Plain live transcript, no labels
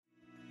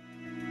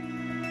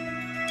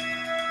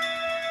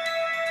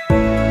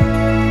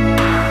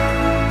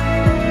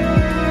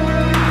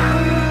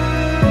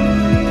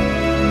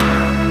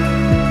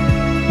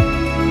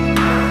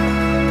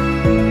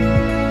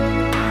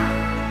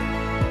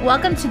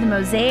Welcome to the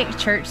Mosaic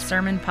Church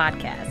Sermon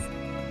Podcast.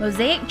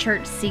 Mosaic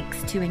Church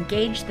seeks to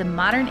engage the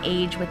modern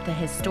age with the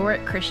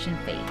historic Christian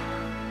faith.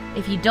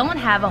 If you don't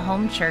have a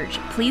home church,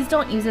 please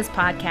don't use this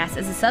podcast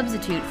as a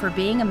substitute for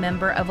being a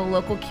member of a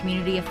local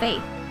community of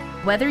faith.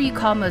 Whether you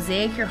call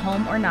Mosaic your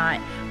home or not,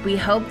 we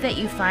hope that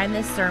you find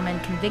this sermon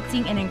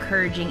convicting and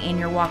encouraging in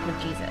your walk with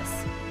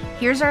Jesus.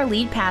 Here's our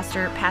lead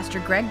pastor,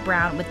 Pastor Greg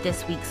Brown, with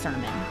this week's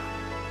sermon.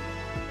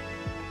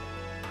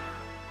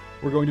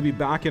 We're going to be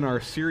back in our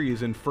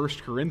series in 1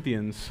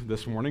 Corinthians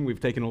this morning.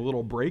 We've taken a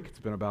little break. It's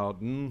been about,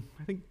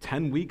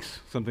 10 weeks,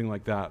 something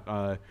like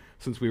that,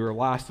 since we were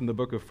last in the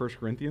book of 1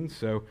 Corinthians.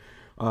 So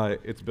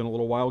it's been a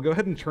little while. Go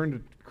ahead and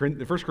turn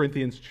to 1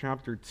 Corinthians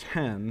chapter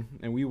 10,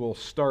 and we will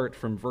start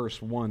from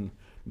verse 1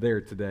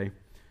 there today.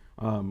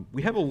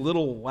 We have a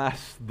little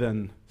less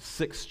than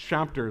 6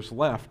 chapters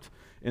left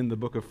in the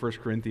book of 1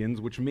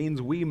 Corinthians, which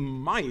means we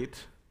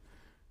might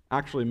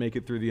actually make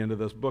it through the end of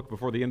this book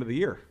before the end of the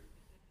year.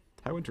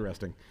 How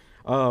interesting.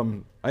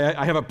 I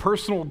have a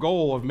personal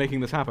goal of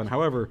making this happen.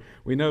 However,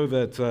 we know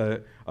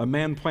that a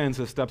man plans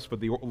his steps, but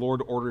the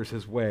Lord orders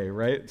his way,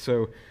 right?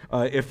 So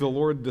if the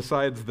Lord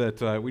decides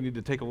that we need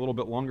to take a little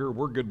bit longer,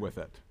 we're good with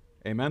it.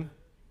 Amen?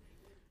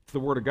 It's the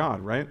Word of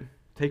God, right?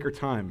 Take our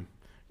time.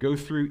 Go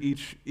through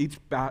each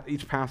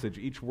passage,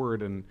 each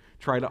word, and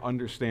try to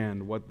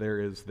understand what there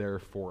is there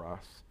for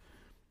us.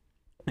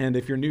 And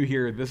if you're new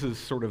here, this is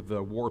sort of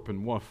the warp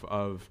and woof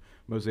of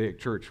Mosaic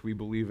Church. We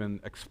believe in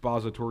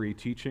expository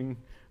teaching,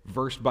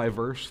 verse by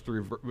verse,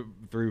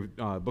 through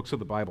books of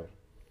the Bible.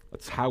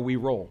 That's how we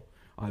roll.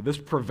 This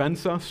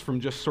prevents us from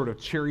just sort of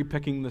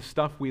cherry-picking the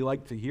stuff we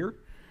like to hear.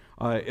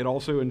 It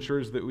also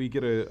ensures that we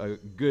get a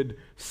good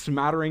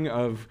smattering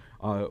of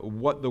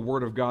what the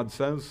Word of God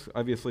says.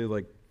 Obviously,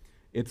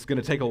 it's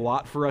going to take a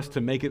lot for us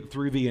to make it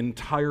through the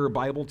entire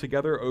Bible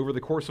together over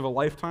the course of a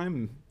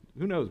lifetime.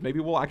 Who knows? Maybe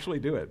we'll actually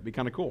do it. It'd be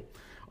kind of cool.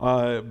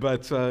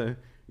 But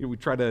we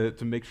try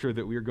to make sure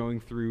that we are going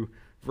through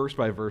verse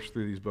by verse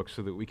through these books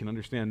so that we can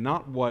understand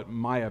not what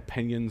my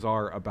opinions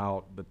are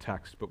about the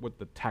text, but what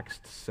the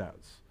text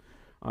says.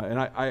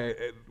 And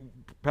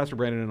Pastor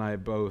Brandon and I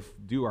both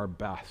do our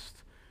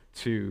best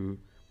to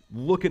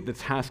look at the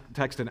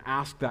text and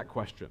ask that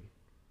question.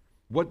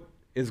 What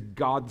is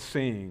God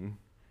saying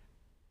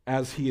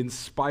as He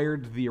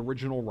inspired the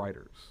original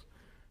writers?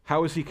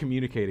 How is He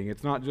communicating?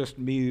 It's not just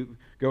me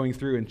going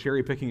through and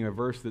cherry-picking a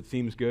verse that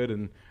seems good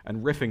and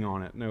riffing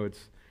on it. No,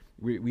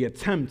 we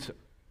attempt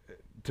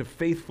to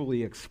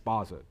faithfully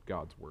exposit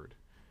God's Word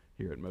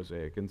here at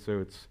Mosaic. And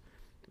so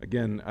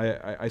again,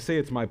 I say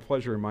it's my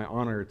pleasure and my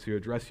honor to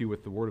address you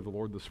with the Word of the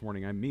Lord this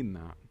morning. I mean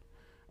that.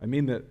 I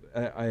mean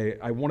that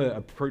I want to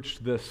approach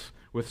this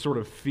with sort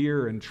of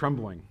fear and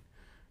trembling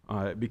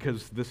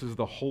because this is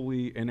the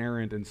holy,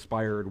 inerrant,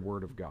 inspired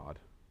Word of God.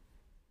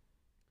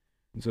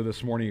 And so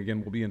this morning, again,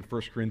 we'll be in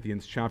 1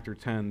 Corinthians chapter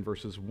 10,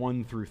 verses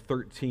 1 through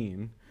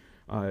 13.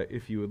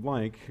 If you would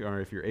like, or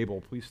if you're able,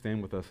 please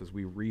stand with us as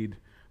we read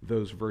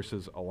those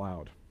verses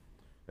aloud.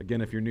 Again,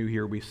 if you're new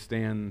here, we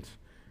stand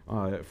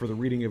for the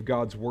reading of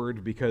God's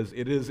Word because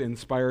it is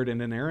inspired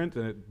and inerrant,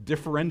 and it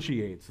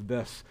differentiates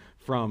this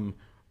from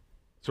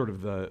sort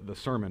of the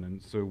sermon.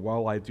 And so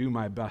while I do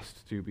my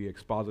best to be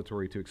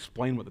expository, to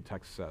explain what the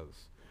text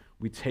says,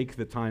 we take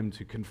the time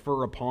to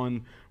confer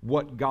upon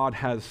what God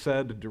has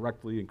said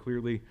directly and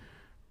clearly,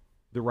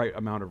 the right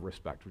amount of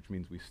respect, which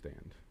means we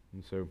stand.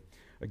 And so,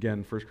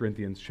 again, 1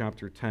 Corinthians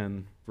chapter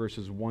 10,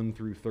 verses 1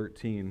 through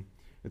 13,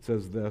 it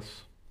says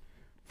this,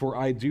 "For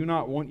I do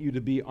not want you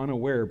to be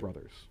unaware,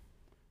 brothers,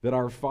 that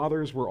our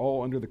fathers were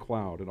all under the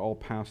cloud and all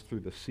passed through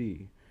the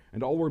sea,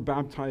 and all were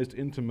baptized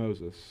into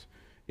Moses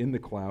in the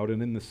cloud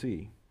and in the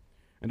sea,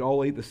 and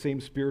all ate the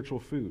same spiritual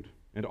food,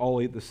 and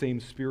all ate the same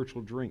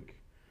spiritual drink.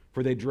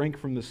 For they drank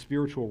from the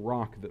spiritual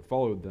rock that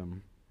followed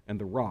them, and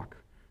the rock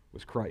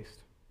was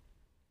Christ.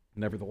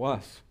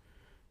 Nevertheless,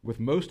 with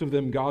most of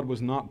them God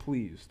was not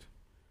pleased,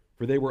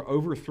 for they were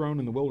overthrown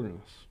in the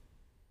wilderness.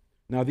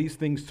 Now these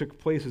things took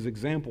place as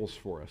examples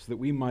for us, that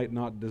we might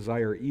not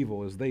desire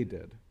evil as they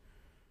did.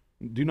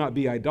 Do not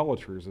be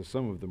idolaters, as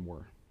some of them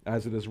were.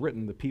 As it is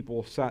written, the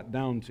people sat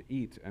down to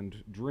eat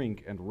and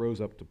drink and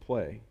rose up to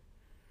play.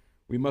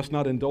 We must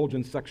not indulge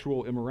in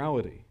sexual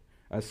immorality,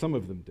 as some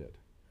of them did.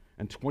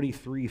 And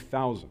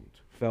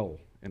 23,000 fell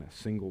in a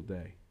single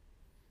day.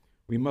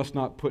 We must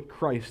not put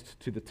Christ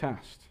to the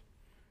test,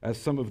 as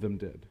some of them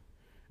did,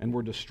 and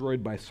were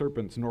destroyed by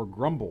serpents, nor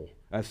grumble,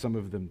 as some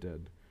of them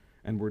did,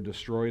 and were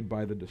destroyed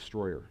by the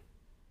destroyer.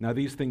 Now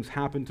these things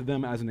happened to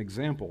them as an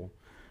example,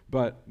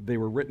 but they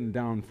were written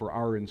down for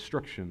our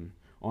instruction,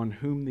 on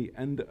whom the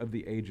end of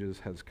the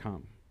ages has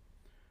come.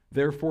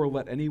 Therefore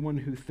let anyone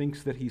who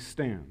thinks that he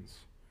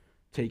stands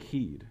take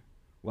heed,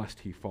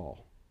 lest he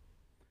fall.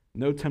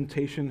 No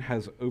temptation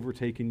has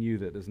overtaken you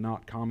that is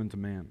not common to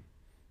man.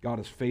 God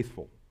is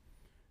faithful,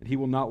 and He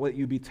will not let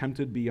you be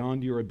tempted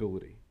beyond your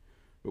ability.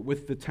 But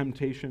with the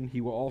temptation,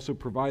 He will also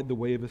provide the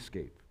way of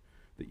escape,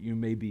 that you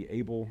may be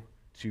able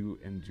to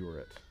endure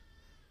it."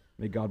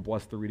 May God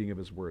bless the reading of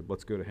His Word.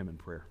 Let's go to Him in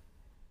prayer.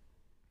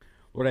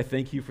 Lord, I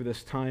thank you for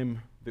this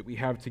time that we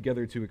have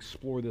together to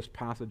explore this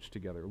passage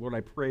together. Lord,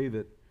 I pray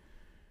that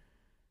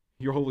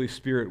your Holy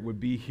Spirit would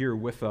be here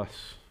with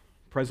us,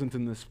 present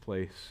in this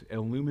place,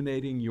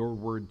 illuminating your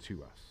word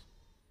to us.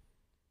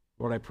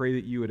 Lord, I pray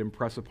that you would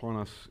impress upon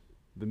us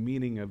the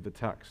meaning of the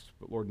text,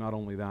 but Lord, not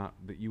only that,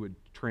 that you would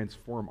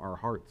transform our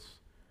hearts,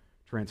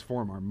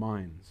 transform our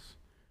minds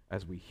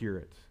as we hear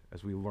it,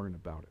 as we learn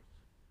about it.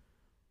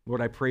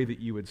 Lord, I pray that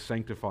you would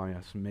sanctify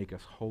us and make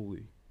us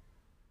holy.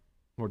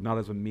 Lord, not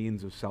as a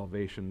means of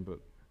salvation, but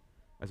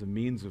as a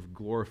means of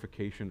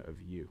glorification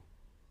of you.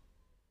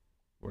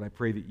 Lord, I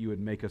pray that you would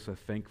make us a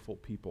thankful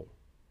people,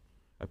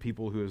 a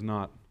people who is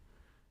not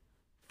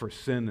for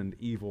sin and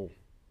evil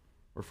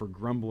or for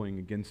grumbling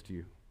against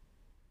you,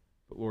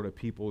 but Lord, a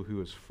people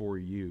who is for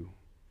you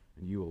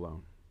and you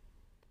alone.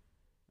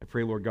 I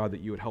pray, Lord God,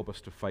 that you would help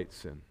us to fight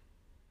sin,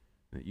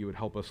 that you would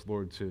help us,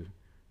 Lord, to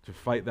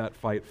fight that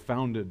fight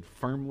founded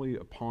firmly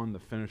upon the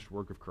finished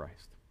work of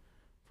Christ.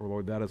 For,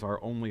 Lord, that is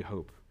our only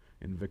hope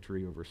in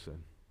victory over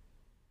sin.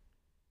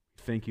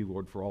 Thank you,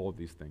 Lord, for all of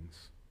these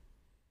things.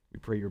 We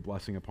pray your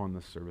blessing upon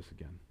this service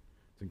again.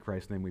 It's in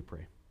Christ's name we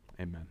pray.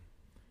 Amen.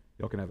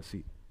 Y'all can have a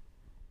seat.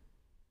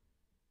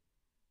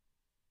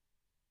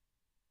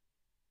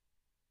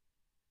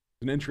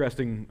 An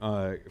interesting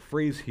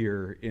phrase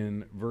here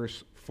in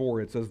verse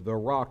 4. It says, the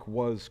rock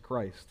was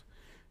Christ.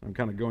 I'm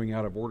kind of going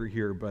out of order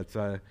here, but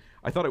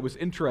I thought it was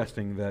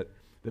interesting that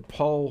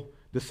Paul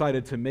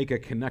decided to make a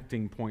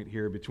connecting point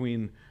here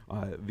between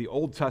the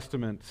Old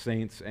Testament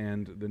saints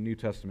and the New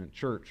Testament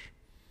church.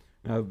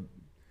 Now,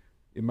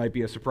 it might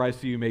be a surprise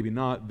to you, maybe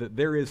not, that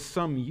there is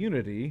some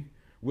unity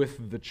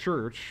with the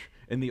church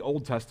in the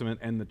Old Testament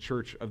and the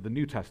church of the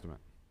New Testament.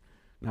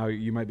 Now,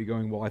 you might be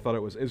going, well, I thought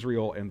it was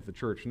Israel and the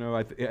church. No,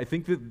 I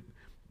think that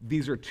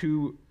these are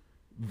two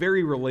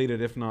very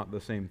related, if not the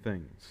same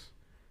things.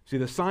 See,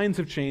 the signs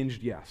have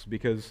changed, yes,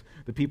 because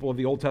the people of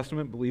the Old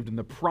Testament believed in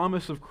the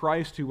promise of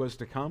Christ who was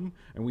to come,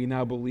 and we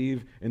now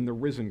believe in the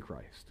risen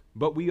Christ.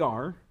 But we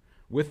are,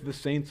 with the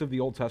saints of the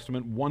Old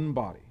Testament, one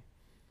body,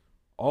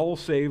 all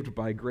saved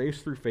by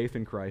grace through faith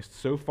in Christ,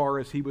 so far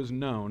as he was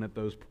known at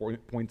those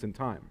points in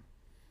time.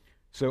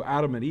 So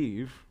Adam and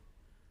Eve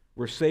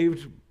were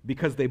saved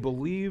because they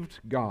believed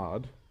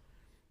God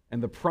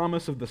and the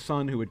promise of the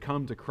Son who would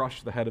come to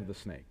crush the head of the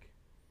snake.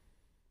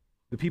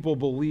 The people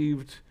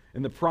believed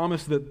in the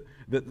promise that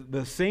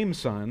the same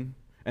Son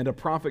and a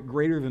prophet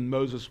greater than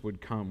Moses would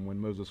come when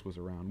Moses was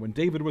around. When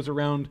David was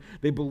around,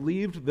 they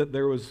believed that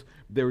there was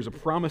a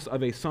promise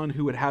of a Son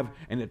who would have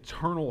an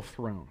eternal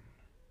throne.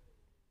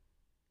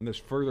 And there's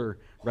further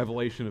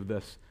revelation of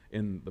this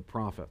in the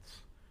prophets.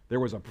 There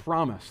was a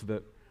promise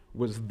that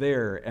was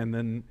there, and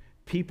then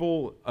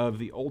people of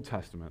the Old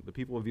Testament, the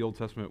people of the Old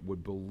Testament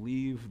would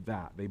believe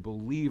that. They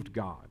believed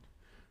God.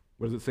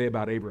 What does it say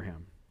about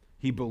Abraham?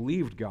 He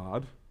believed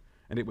God,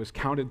 and it was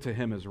counted to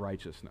him as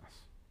righteousness.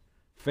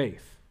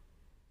 Faith.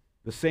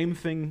 The same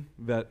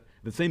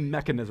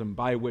mechanism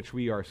by which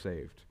we are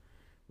saved.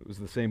 It was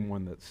the same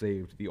one that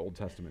saved the Old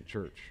Testament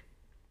church.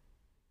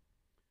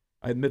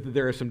 I admit that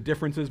there are some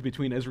differences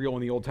between Israel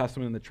and the Old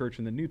Testament and the church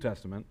in the New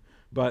Testament,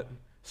 but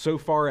so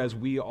far as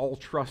we all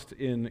trust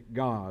in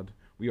God,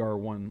 we are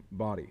one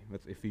body.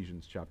 That's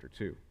Ephesians chapter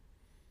 2.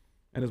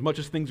 And as much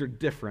as things are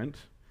different,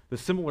 the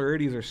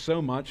similarities are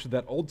so much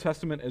that Old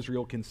Testament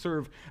Israel can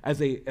serve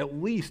as at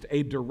least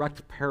a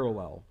direct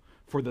parallel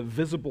for the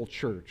visible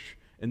church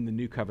in the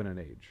New Covenant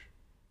age.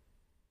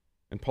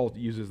 And Paul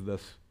uses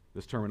this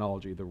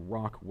terminology, the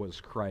rock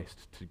was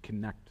Christ, to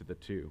connect the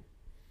two.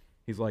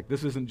 He's like,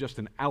 this isn't just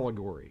an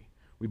allegory.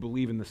 We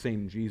believe in the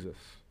same Jesus.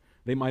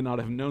 They might not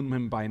have known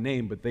him by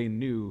name, but they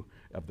knew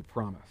of the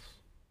promise.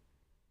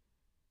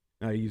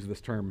 Now, I used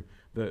this term,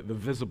 the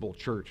visible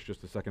church,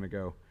 just a second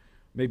ago.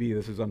 Maybe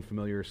this is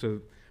unfamiliar.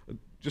 So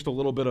just a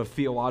little bit of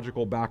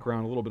theological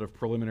background, a little bit of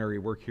preliminary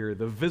work here.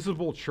 The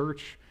visible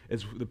church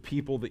is the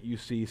people that you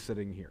see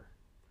sitting here.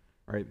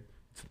 All right?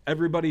 It's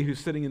everybody who's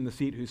sitting in the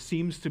seat who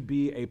seems to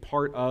be a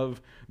part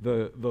of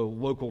the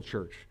local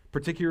church.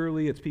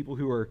 Particularly, it's people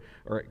who are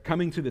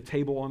coming to the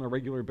table on a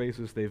regular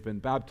basis. They've been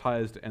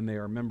baptized, and they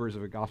are members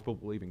of a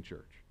gospel-believing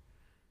church.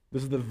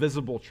 This is the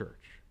visible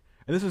church.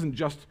 And this isn't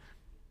just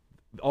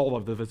all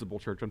of the visible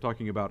church. I'm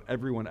talking about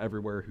everyone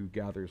everywhere who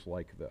gathers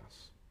like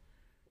this.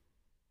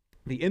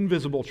 The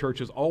invisible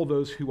church is all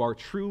those who are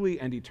truly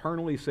and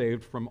eternally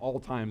saved from all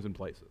times and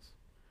places.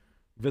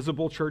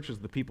 Visible church is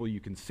the people you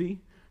can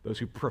see, those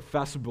who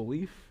profess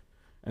belief,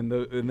 and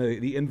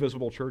the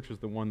invisible church is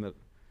the one that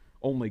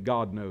only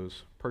God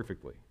knows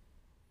perfectly.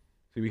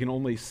 See, we can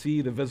only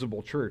see the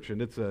visible church,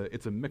 and it's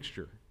a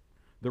mixture.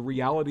 The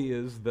reality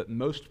is that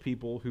most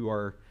people who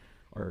are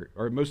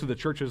most of the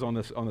churches on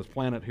this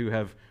planet who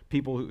have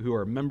people who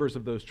are members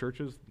of those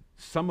churches,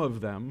 some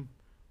of them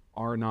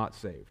are not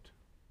saved.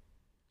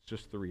 It's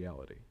just the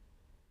reality.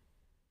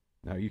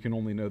 Now, you can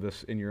only know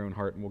this in your own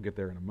heart, and we'll get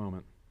there in a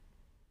moment.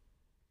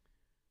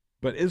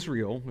 But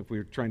Israel, if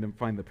we're trying to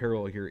find the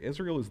parallel here,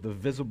 Israel is the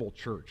visible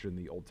church in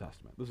the Old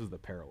Testament. This is the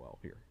parallel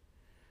here.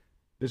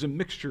 There's a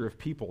mixture of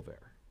people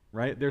there.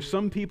 right? There's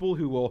some people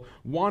who will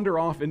wander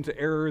off into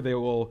error. They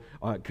will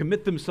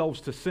commit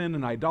themselves to sin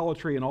and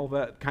idolatry and all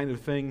that kind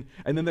of thing.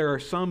 And then there are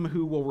some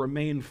who will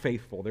remain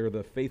faithful. They're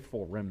the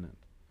faithful remnant.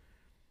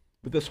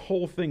 But this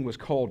whole thing was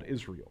called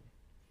Israel.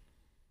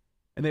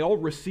 And they all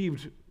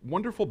received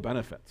wonderful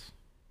benefits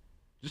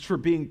just for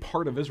being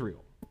part of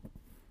Israel.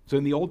 So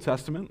in the Old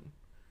Testament,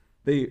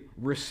 they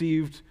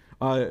received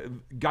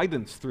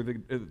guidance through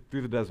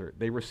the desert.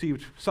 They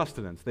received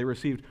sustenance. They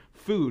received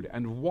food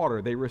and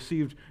water. They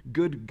received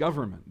good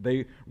government.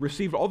 They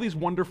received all these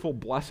wonderful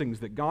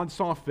blessings that God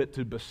saw fit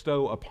to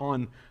bestow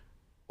upon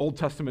Old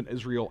Testament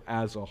Israel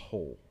as a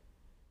whole.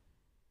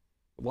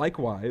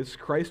 Likewise,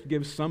 Christ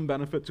gives some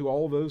benefit to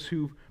all those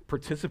who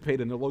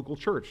participate in the local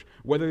church,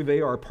 whether they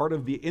are part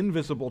of the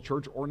invisible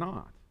church or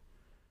not.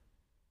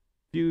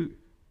 If you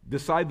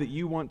decide that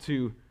you want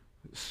to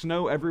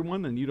snow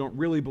everyone and you don't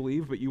really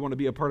believe, but you want to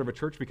be a part of a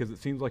church because it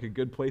seems like a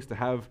good place to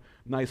have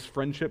nice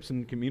friendships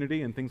and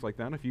community and things like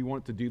that, if you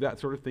want to do that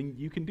sort of thing,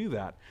 you can do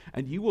that.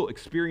 And you will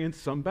experience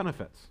some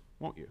benefits,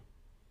 won't you?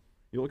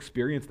 You'll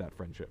experience that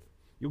friendship.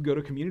 You'll go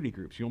to community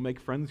groups. You'll make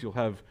friends. You'll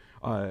have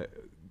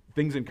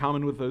things in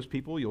common with those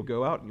people. You'll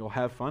go out and you'll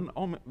have fun.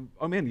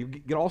 Oh man, you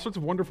get all sorts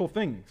of wonderful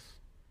things.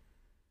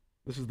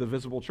 This is the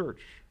visible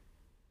church.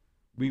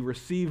 We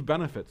receive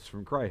benefits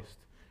from Christ.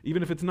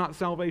 Even if it's not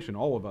salvation,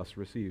 all of us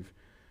receive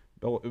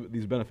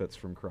these benefits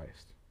from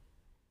Christ.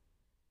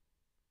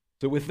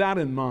 So with that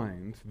in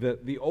mind,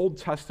 that the Old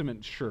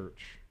Testament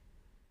church,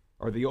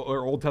 or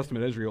Old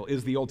Testament Israel,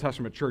 is the Old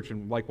Testament church,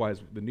 and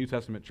likewise the New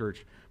Testament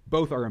church,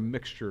 both are a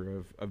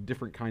mixture of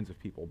different kinds of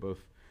people, both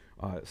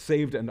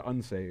saved and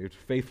unsaved,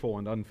 faithful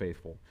and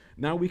unfaithful.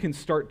 Now we can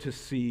start to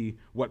see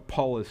what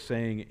Paul is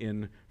saying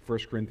in 1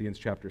 Corinthians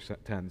chapter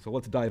 10. So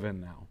let's dive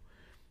in now.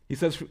 He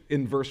says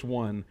in verse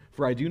 1,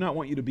 "For I do not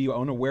want you to be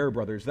unaware,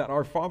 brothers, that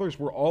our fathers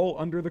were all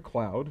under the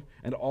cloud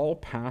and all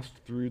passed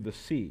through the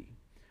sea.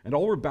 And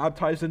all were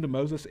baptized into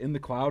Moses in the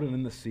cloud and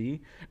in the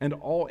sea, and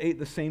all ate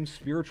the same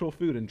spiritual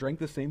food and drank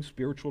the same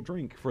spiritual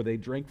drink, for they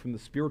drank from the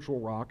spiritual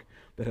rock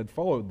that had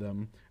followed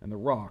them, and the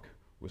rock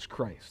was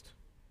Christ."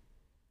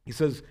 He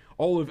says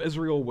all of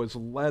Israel was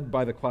led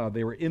by the cloud.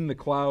 They were in the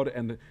cloud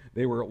and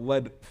they were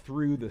led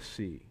through the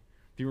sea.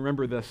 If you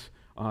remember this,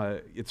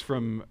 it's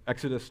from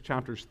Exodus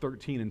chapters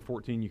 13 and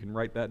 14. You can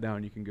write that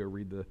down. You can go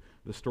read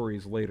the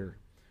stories later.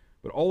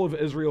 But all of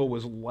Israel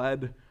was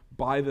led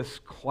by this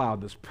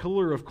cloud, this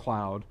pillar of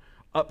cloud,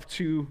 up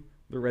to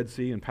the Red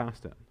Sea and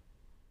past it.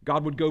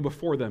 God would go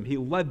before them. He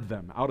led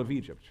them out of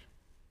Egypt.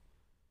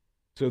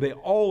 So they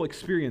all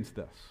experienced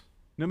this.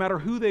 No matter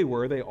who they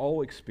were, they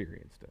all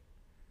experienced it.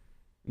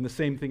 And the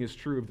same thing is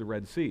true of the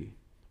Red Sea.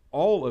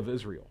 All of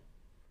Israel,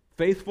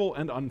 faithful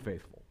and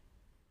unfaithful,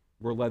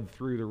 were led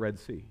through the Red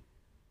Sea.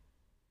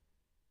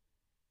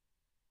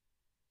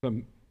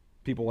 Some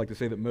people like to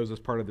say that Moses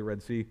parted the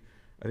Red Sea.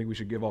 I think we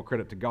should give all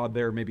credit to God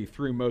there. Maybe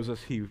through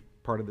Moses, he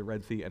parted the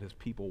Red Sea and his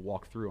people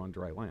walked through on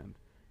dry land.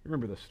 You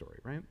remember this story,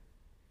 right?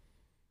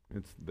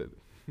 It's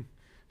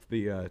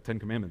the Ten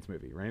Commandments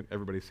movie, right?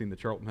 Everybody's seen the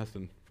Charlton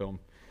Heston film.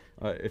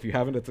 If you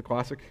haven't, it's a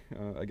classic,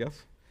 I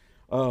guess.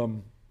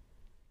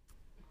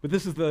 But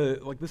this is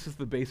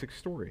the basic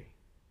story.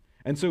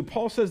 And so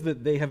Paul says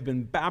that they have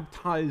been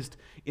baptized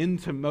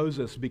into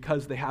Moses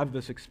because they have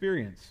this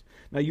experience.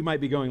 Now you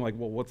might be going like,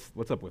 well,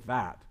 what's up with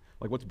that?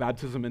 Like, what's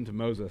baptism into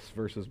Moses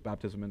versus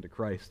baptism into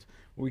Christ?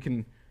 Well, we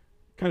can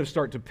kind of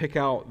start to pick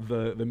out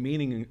the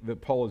meaning that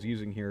Paul is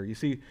using here. You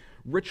see,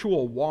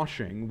 ritual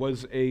washing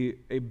was a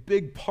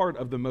big part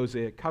of the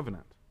Mosaic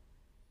covenant.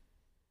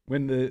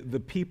 When the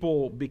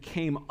people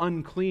became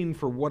unclean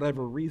for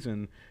whatever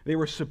reason, they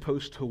were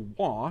supposed to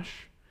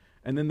wash,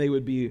 and then they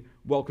would be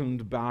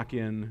welcomed back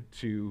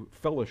into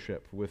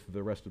fellowship with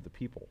the rest of the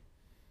people.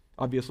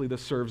 Obviously,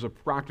 this serves a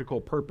practical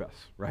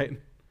purpose,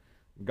 right?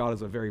 God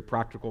is a very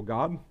practical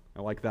God.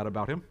 I like that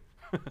about him.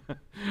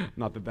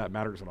 Not that that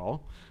matters at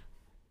all.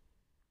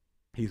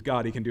 He's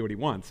God, he can do what he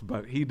wants,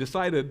 but he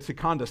decided to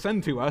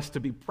condescend to us to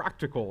be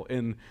practical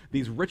in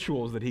these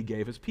rituals that he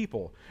gave his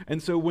people.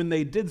 And so when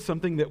they did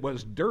something that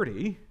was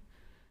dirty,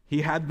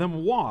 he had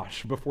them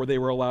wash before they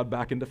were allowed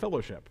back into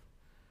fellowship.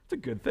 It's a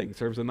good thing. It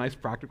serves a nice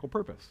practical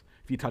purpose.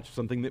 If you touched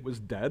something that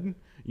was dead,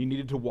 you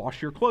needed to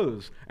wash your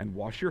clothes and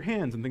wash your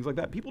hands and things like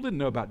that. People didn't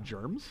know about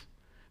germs.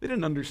 They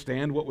didn't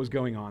understand what was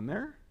going on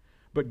there.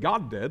 But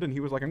God did, and he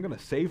was like, I'm going to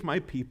save my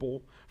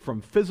people from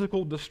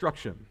physical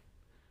destruction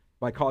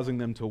by causing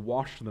them to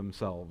wash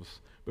themselves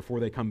before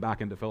they come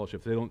back into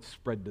fellowship so they don't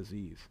spread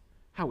disease.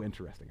 How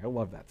interesting. I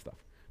love that stuff.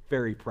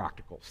 Very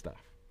practical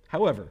stuff.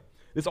 However,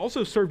 this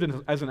also served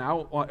as an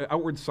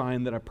outward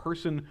sign that a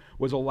person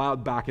was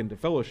allowed back into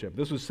fellowship.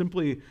 This was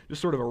simply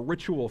just sort of a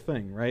ritual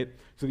thing, right?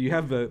 So you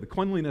have the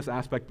cleanliness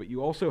aspect, but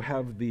you also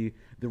have the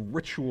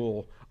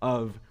ritual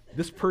of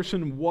this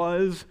person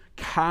was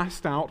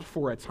cast out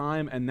for a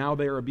time, and now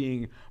they are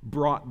being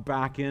brought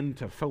back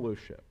into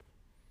fellowship.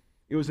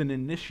 It was an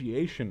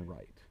initiation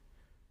rite.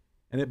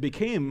 And it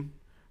became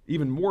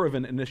even more of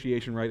an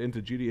initiation rite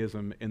into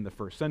Judaism in the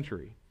first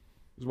century.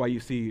 This is why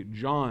you see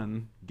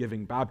John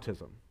giving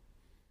baptism.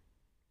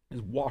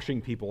 is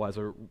washing people as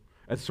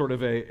sort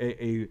of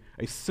a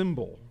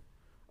symbol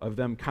of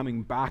them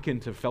coming back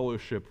into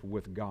fellowship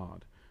with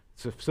God.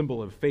 It's a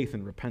symbol of faith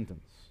and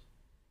repentance.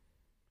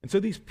 And so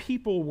these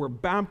people were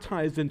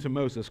baptized into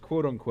Moses,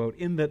 quote unquote,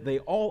 in that they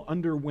all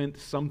underwent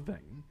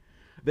something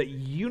that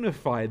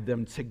unified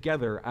them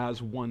together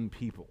as one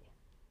people.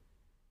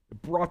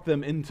 It brought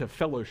them into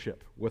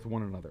fellowship with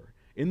one another.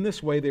 In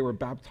this way, they were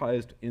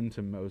baptized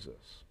into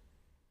Moses.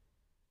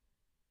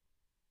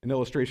 An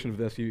illustration of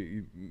this,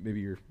 maybe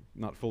you're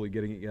not fully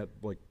getting it yet,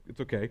 like,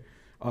 it's okay,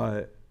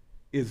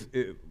 this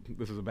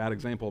is a bad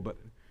example, but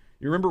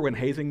you remember when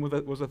hazing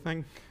was a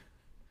thing?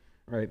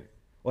 Right?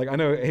 Like, I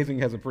know hazing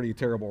has a pretty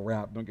terrible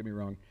rap, don't get me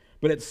wrong,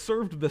 but it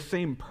served the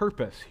same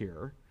purpose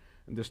here.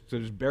 And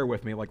just bear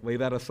with me, like, lay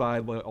that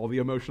aside, all the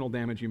emotional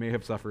damage you may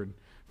have suffered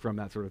from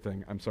that sort of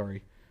thing. I'm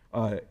sorry.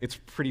 It's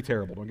pretty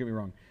terrible, don't get me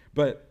wrong.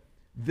 But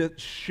the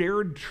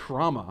shared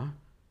trauma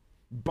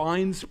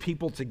binds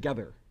people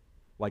together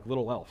like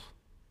little else.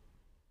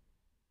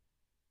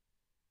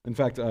 In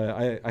fact,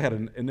 I had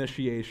an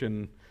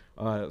initiation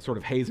sort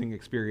of hazing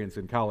experience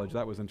in college.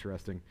 That was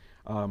interesting.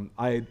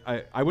 I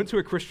went to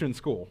a Christian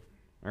school,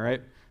 all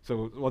right?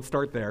 So let's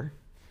start there.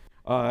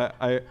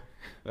 Yeah.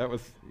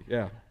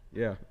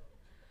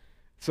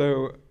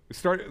 So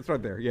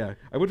start there, yeah.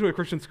 I went to a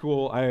Christian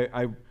school,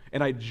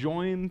 I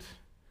joined,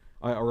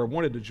 or I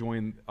wanted to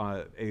join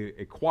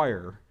a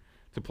choir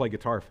to play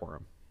guitar for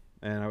them.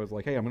 And I was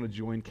like, hey, I'm going to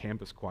join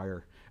campus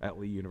choir at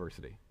Lee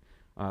University.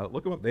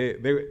 Look them up.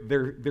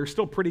 They're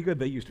still pretty good.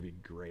 They used to be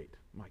great.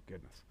 My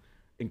goodness.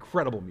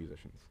 Incredible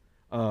musicians.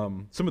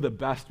 Some of the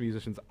best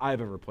musicians I've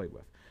ever played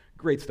with.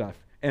 Great stuff.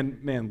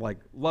 And man, like,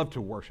 love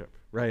to worship,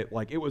 right?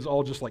 Like, it was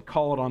all just like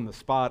call it on the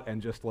spot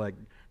and just like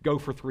go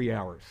for 3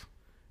 hours.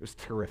 It was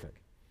terrific.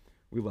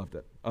 We loved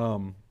it.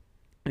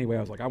 Anyway, I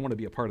was like, I want to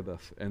be a part of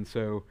this. And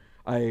so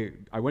I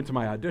went to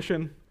my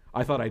audition.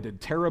 I thought I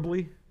did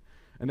terribly.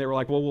 And they were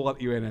like, well, we'll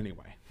let you in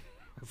anyway.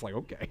 It's like,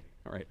 okay,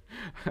 all right.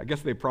 I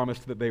guess they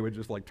promised that they would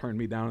just like turn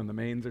me down in the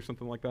mains or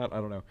something like that. I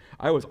don't know.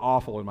 I was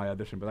awful in my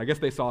audition, but I guess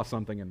they saw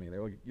something in me. They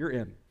were like, you're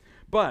in.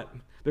 But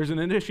there's an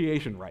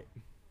initiation rite.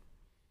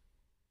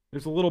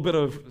 There's a little bit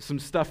of some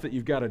stuff that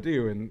you've got to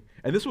do. And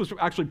this was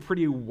actually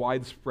pretty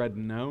widespread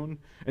known.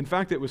 In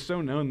fact, it was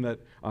so known that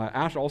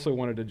Ash also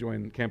wanted to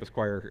join campus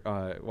choir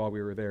while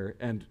we were there.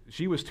 And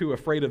she was too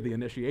afraid of the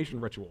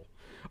initiation ritual.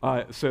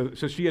 So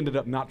she ended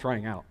up not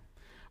trying out.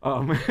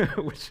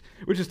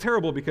 Which is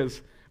terrible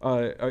because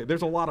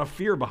there's a lot of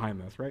fear behind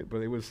this, right?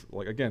 But it was,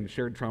 like, again,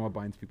 shared trauma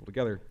binds people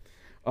together.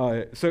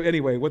 So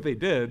anyway, what they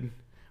did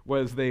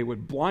was they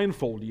would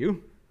blindfold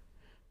you,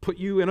 put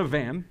you in a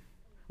van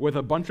with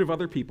a bunch of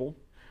other people,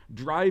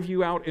 drive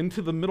you out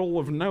into the middle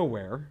of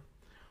nowhere,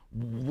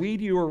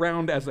 lead you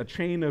around as a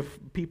chain of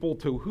people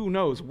to who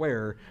knows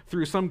where,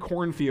 through some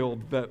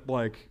cornfield that,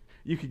 like,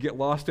 you could get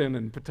lost in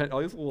and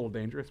potentially, it's a little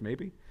dangerous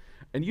maybe,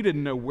 and you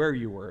didn't know where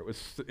you were. It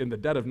was in the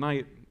dead of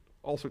night.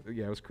 Also,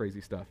 yeah, it was crazy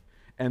stuff.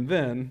 And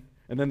then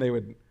they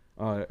would,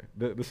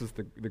 this is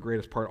the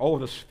greatest part, all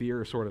of this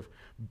fear sort of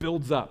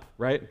builds up,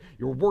 right?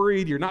 You're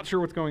worried, you're not sure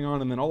what's going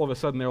on, and then all of a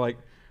sudden they're like,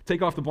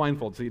 take off the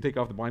blindfold. So you take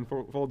off the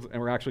blindfolds, and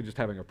we're actually just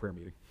having a prayer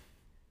meeting.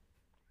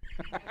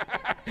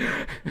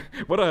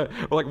 What a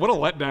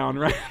letdown,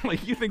 right?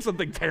 Like, you think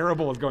something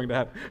terrible is going to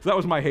happen. So that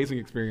was my hazing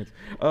experience.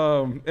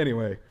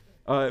 Anyway,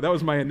 that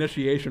was my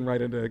initiation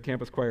right into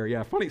campus choir.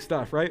 Yeah, funny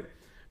stuff, right?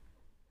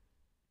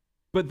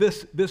 But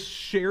this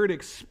shared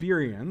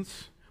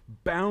experience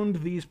bound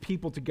these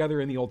people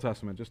together in the Old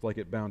Testament, just like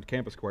it bound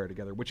campus choir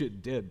together, which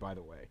it did, by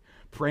the way.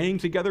 Praying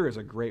together is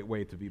a great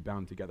way to be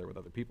bound together with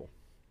other people,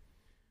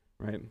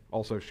 right?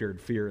 Also shared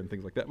fear and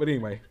things like that. But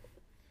anyway,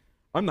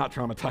 I'm not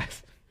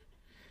traumatized.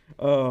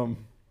 So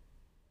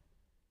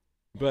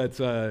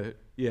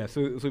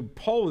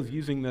Paul is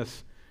using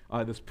this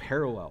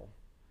parallel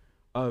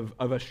of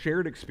a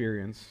shared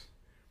experience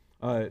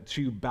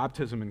to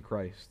baptism in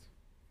Christ.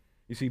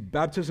 You see,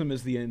 baptism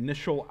is the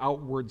initial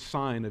outward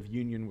sign of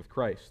union with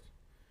Christ.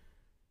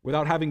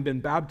 Without having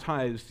been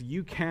baptized,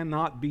 you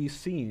cannot be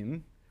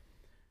seen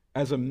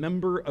as a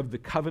member of the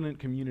covenant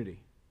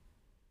community.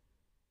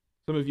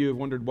 Some of you have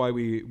wondered why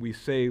we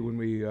say when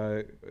we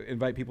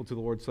invite people to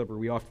the Lord's Supper,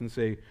 we often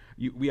say,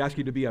 we ask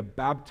you to be a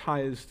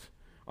baptized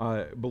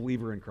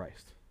believer in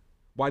Christ.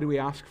 Why do we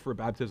ask for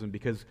baptism?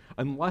 Because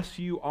unless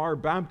you are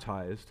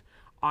baptized,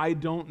 I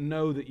don't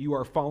know that you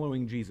are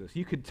following Jesus.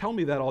 You could tell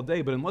me that all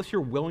day, but unless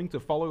you're willing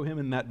to follow him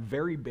in that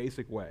very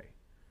basic way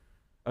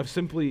of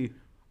simply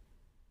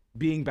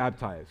being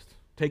baptized,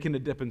 taking a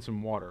dip in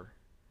some water,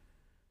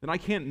 then I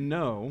can't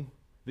know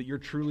that you're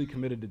truly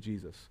committed to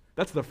Jesus.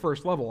 That's the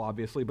first level,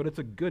 obviously, but it's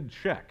a good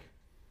check.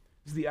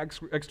 This is the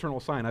external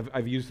sign.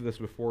 I've used this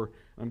before.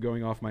 I'm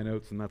going off my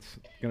notes, and that's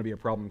going to be a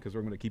problem because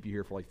we're going to keep you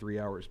here for like 3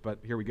 hours, but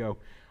here we go.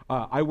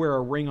 I wear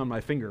a ring on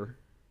my finger.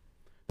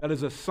 That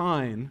is a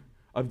sign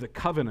of the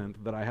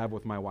covenant that I have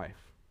with my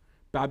wife.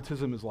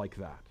 Baptism is like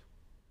that.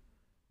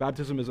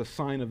 Baptism is a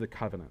sign of the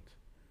covenant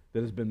that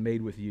has been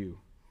made with you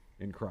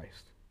in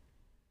Christ.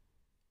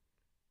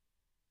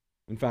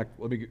 In fact,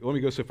 let me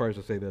go so far as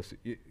to say this.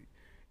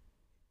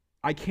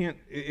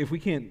 if we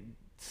can't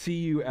see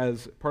you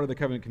as part of the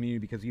covenant community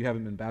because you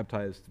haven't been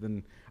baptized,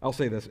 then I'll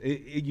say this.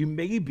 You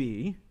may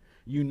be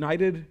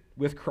united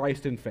with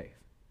Christ in faith,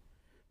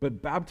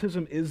 but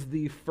baptism is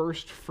the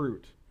first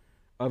fruit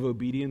of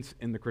obedience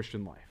in the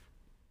Christian life.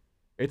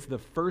 It's the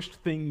first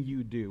thing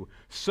you do,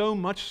 so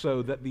much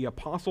so that the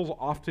apostles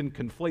often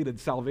conflated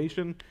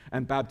salvation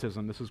and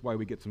baptism. This is why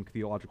we get some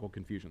theological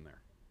confusion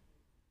there.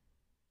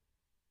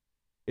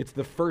 It's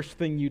the first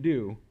thing you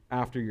do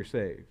after you're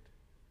saved.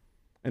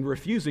 And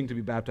refusing to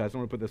be baptized, I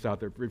want to put this out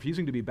there,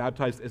 refusing to be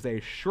baptized is a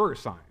sure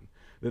sign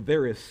that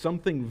there is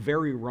something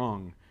very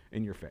wrong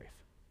in your faith.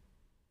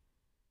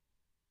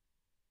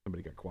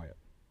 Somebody got quiet.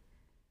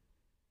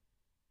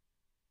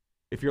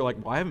 If you're like,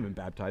 well, I haven't been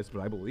baptized,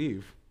 but I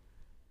believe,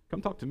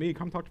 come talk to me,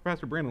 come talk to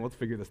Pastor Brandon, let's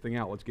figure this thing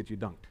out, let's get you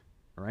dunked,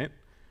 all right?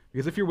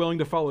 Because if you're willing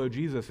to follow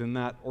Jesus in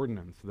that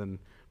ordinance, then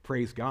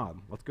praise God.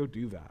 Let's go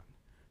do that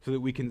so that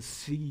we can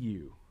see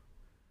you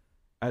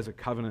as a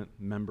covenant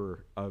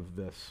member of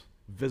this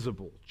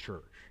visible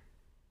church.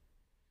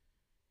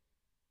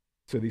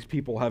 So these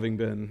people, having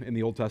been, in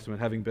the Old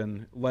Testament, having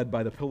been led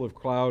by the pillar of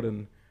cloud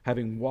and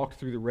having walked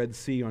through the Red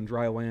Sea on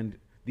dry land,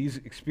 these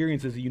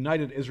experiences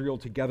united Israel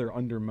together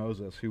under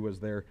Moses, who was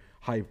their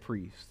high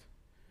priest.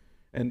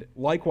 And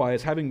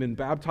likewise, having been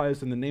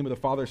baptized in the name of the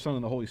Father, Son,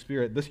 and the Holy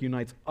Spirit, this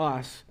unites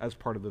us as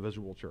part of the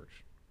visible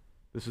church.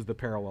 This is the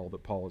parallel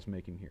that Paul is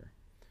making here.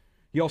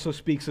 He also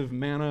speaks of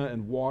manna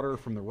and water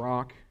from the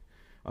rock.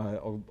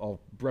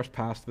 I'll brush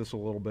past this a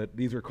little bit.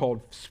 These are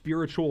called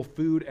spiritual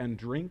food and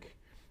drink,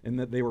 in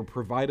that they were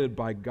provided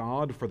by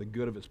God for the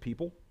good of his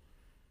people.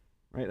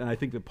 Right? And I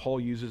think that Paul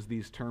uses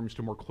these terms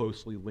to more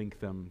closely link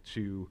them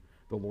to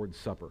the Lord's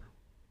Supper.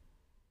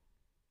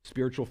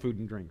 Spiritual food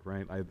and drink,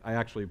 right? I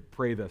actually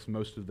pray this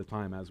most of the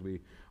time as we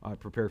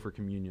prepare for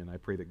communion. I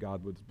pray that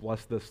God would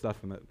bless this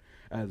stuff and that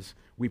as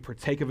we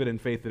partake of it in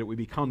faith, that it would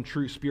become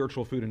true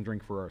spiritual food and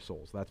drink for our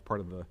souls. That's part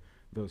of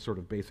the sort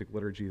of basic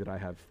liturgy that I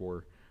have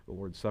for the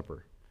Lord's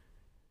Supper.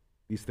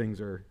 These things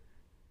are,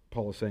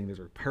 Paul is saying, these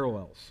are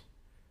parallels.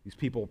 These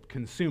people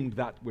consumed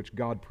that which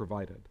God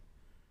provided.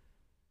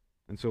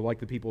 And so like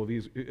the people of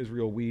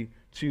Israel, we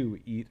too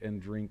eat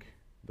and drink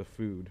the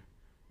food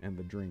and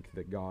the drink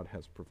that God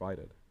has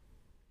provided.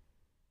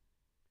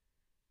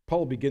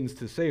 Paul begins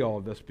to say all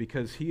of this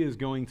because he is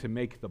going to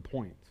make the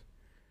point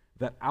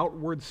that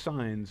outward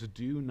signs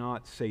do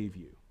not save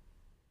you.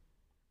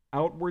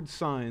 Outward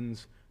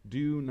signs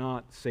do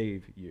not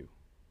save you.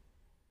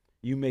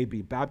 You may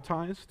be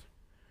baptized.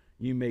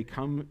 You may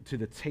come to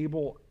the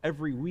table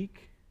every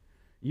week.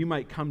 You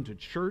might come to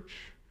church,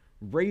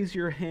 raise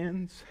your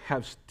hands,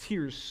 have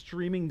tears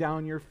streaming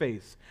down your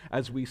face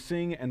as we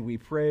sing and we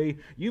pray.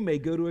 You may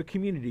go to a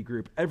community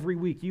group every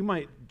week. You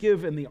might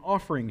give in the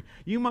offering.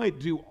 You might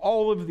do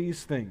all of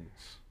these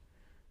things.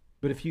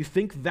 But if you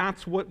think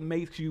that's what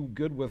makes you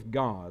good with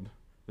God,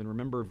 then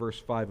remember verse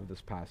 5 of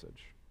this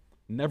passage.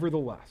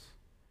 Nevertheless,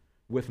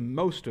 with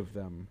most of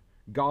them,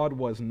 God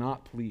was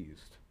not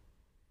pleased,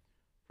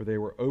 for they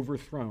were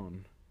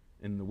overthrown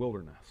in the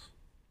wilderness.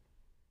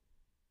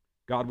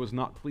 God was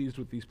not pleased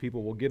with these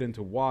people. We'll get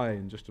into why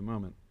in just a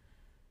moment.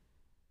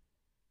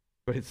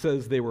 But it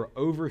says they were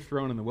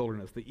overthrown in the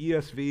wilderness. The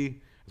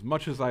ESV, as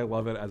much as I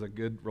love it as a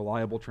good,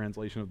 reliable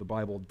translation of the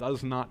Bible,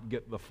 does not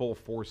get the full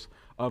force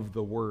of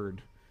the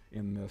word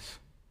in this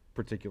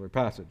particular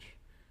passage.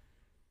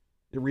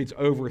 It reads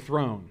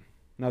overthrown.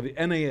 Now the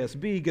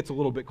NASB gets a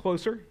little bit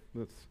closer.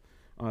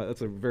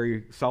 That's a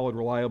very solid,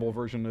 reliable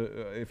version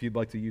if you'd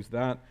like to use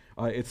that.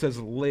 It says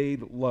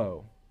laid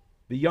low.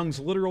 The Young's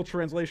literal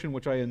translation,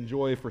 which I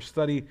enjoy for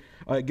study,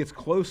 gets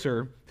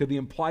closer to the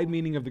implied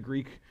meaning of the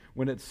Greek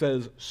when it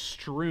says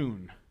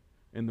strewn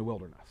in the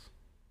wilderness.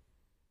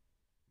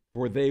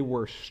 For they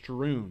were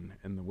strewn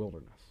in the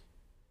wilderness.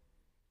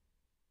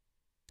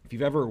 If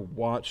you've ever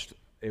watched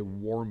a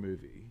war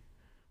movie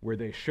where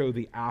they show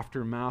the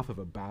aftermath of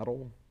a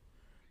battle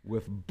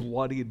with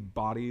bloodied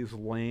bodies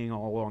laying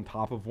all on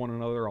top of one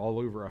another all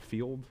over a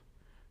field,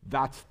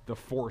 that's the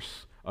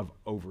force of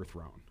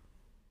overthrown.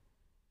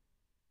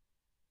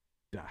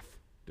 Death,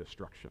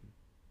 destruction.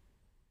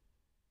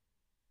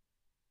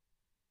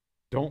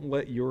 Don't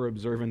let your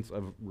observance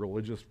of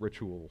religious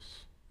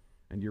rituals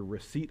and your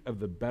receipt of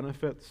the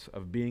benefits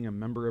of being a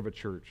member of a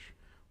church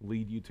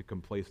lead you to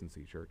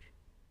complacency, church.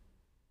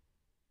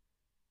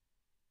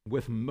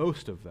 With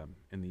most of them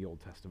in the Old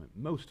Testament,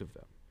 most of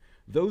them,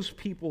 those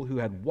people who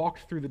had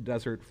walked through the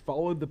desert,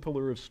 followed the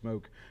pillar of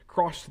smoke,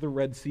 crossed the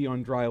Red Sea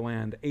on dry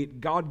land,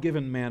 ate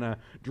God-given manna,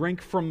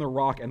 drank from the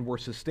rock, and were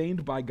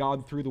sustained by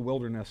God through the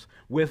wilderness,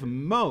 with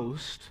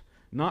most,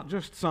 not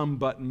just some,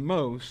 but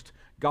most,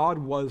 God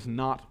was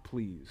not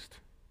pleased.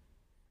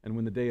 And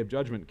when the day of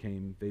judgment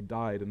came, they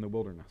died in the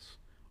wilderness,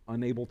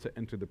 unable to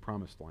enter the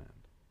promised land.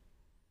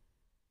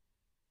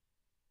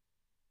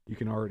 You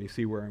can already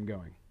see where I'm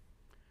going.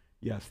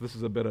 Yes, this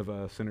is a bit of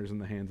a sinners in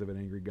the hands of an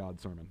angry God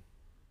sermon.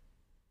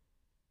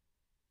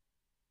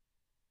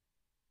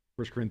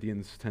 1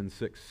 Corinthians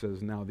 10:6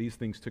 says, "Now these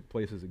things took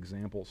place as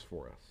examples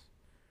for us,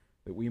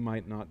 that we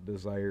might not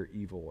desire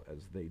evil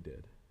as they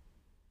did."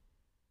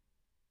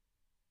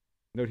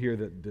 Note here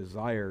that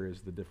desire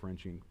is the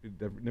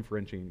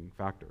differentiating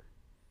factor.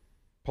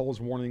 Paul is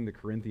warning the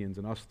Corinthians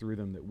and us through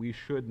them that we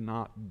should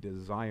not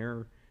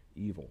desire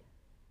evil.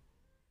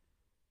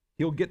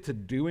 He'll get to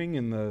doing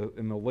in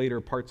the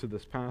later parts of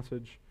this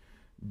passage,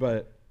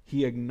 but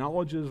he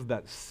acknowledges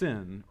that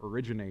sin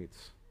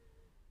originates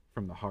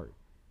from the heart.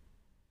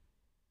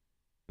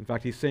 In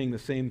fact, he's saying the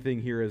same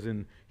thing here as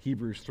in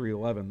Hebrews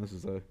 3:11. This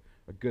is a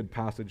good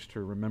passage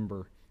to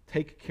remember.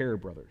 Take care,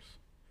 brothers,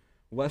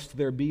 lest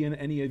there be in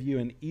any of you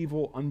an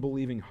evil,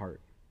 unbelieving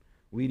heart,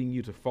 leading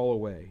you to fall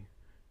away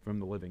from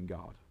the living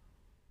God.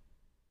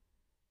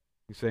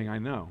 He's saying, I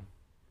know.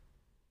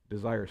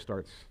 Desire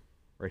starts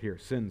right here.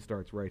 Sin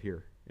starts right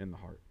here in the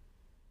heart.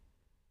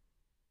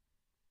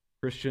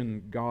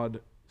 Christian,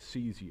 God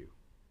sees you,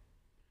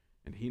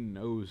 and he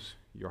knows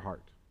your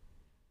heart.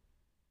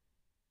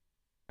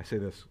 Let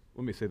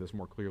me say this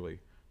more clearly.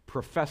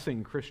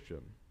 Professing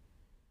Christian,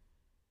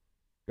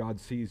 God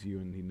sees you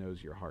and he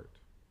knows your heart.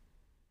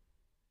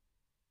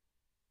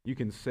 You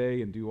can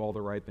say and do all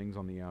the right things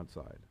on the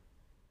outside,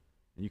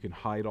 and you can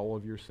hide all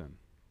of your sin.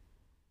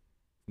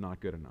 It's not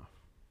good enough.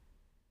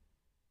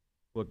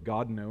 Look,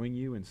 God knowing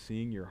you and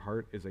seeing your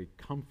heart is a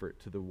comfort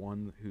to the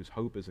one whose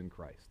hope is in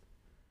Christ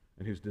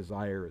and whose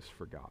desire is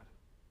for God,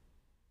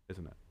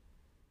 isn't it?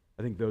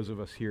 I think those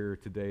of us here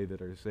today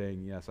that are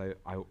saying, yes,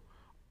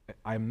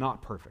 I am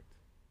not perfect,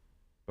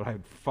 but I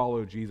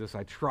follow Jesus.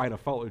 I try to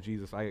follow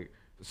Jesus. I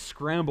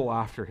scramble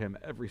after him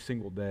every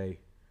single day.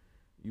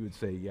 You would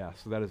say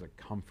yes. So that is a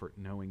comfort,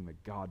 knowing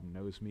that God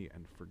knows me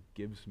and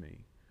forgives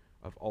me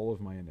of all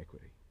of my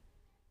iniquity.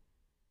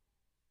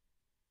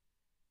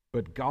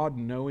 But God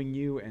knowing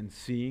you and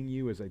seeing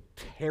you is a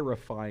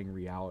terrifying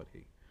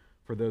reality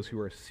for those who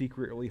are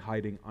secretly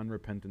hiding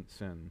unrepentant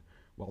sin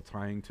while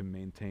trying to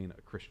maintain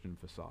a Christian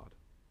facade.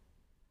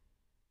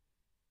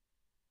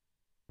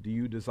 Do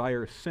you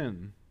desire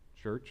sin,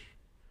 church,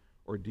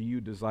 or do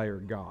you desire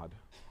God?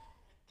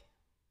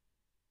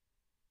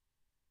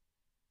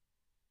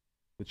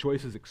 The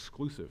choice is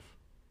exclusive.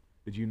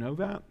 Did you know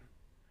that?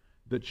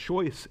 The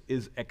choice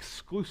is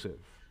exclusive.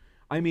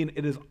 I mean,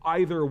 it is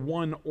either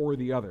one or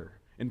the other.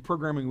 In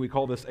programming, we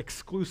call this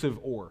exclusive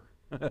or.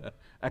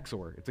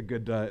 XOR. It's a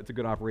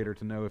good operator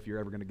to know if you're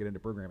ever going to get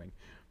into programming.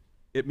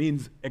 It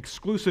means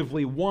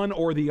exclusively one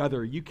or the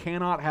other. You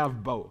cannot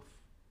have both.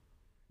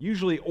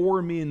 Usually,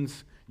 or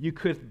means you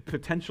could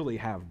potentially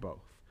have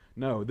both.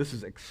 No, this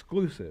is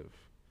exclusive.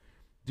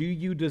 Do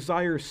you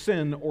desire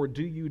sin or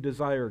do you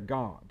desire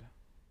God?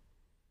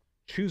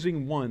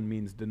 Choosing one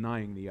means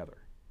denying the other.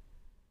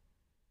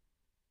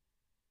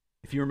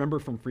 If you remember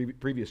from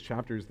previous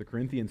chapters, the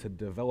Corinthians had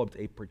developed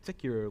a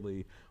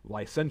particularly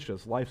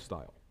licentious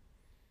lifestyle.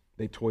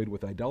 They toyed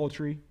with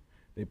idolatry.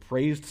 They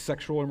praised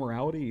sexual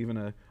immorality,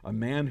 even a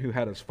man who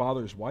had his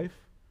father's wife.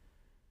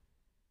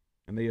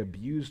 And they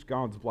abused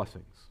God's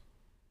blessings.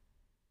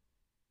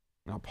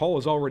 Now, Paul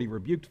has already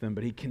rebuked them,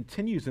 but he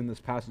continues in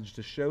this passage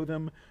to show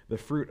them the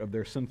fruit of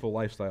their sinful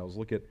lifestyles.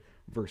 Look at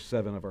verse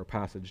 7 of our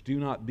passage. Do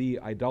not be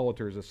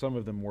idolaters, as some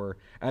of them were.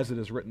 As it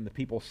is written, the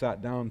people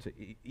sat down to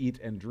eat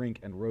and drink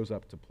and rose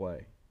up to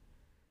play.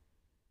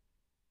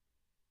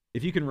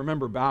 If you can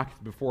remember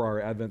back before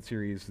our Advent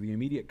series, the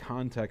immediate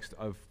context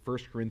of 1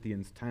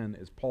 Corinthians 10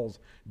 is Paul's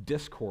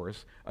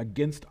discourse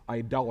against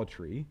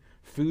idolatry,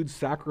 food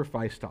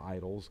sacrificed to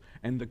idols,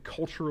 and the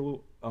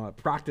cultural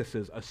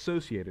practices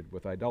associated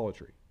with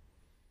idolatry.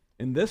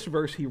 In this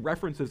verse, he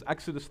references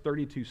Exodus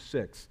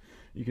 32:6.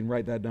 You can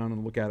write that down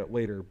and look at it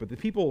later. But the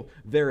people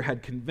there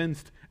had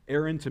convinced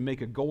Aaron to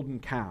make a golden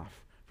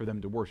calf for them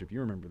to worship.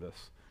 You remember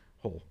this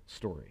whole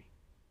story.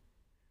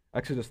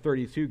 Exodus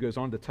 32 goes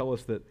on to tell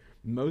us that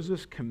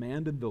Moses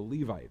commanded the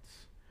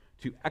Levites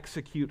to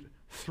execute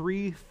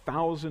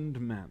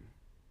 3,000 men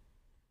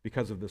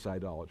because of this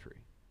idolatry.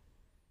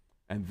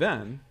 And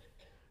then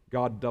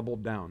God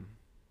doubled down,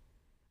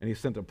 and he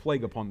sent a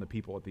plague upon the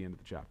people at the end of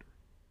the chapter.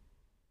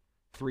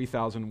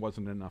 3,000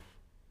 wasn't enough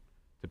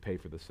to pay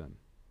for the sin,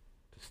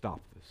 to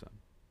stop the sin.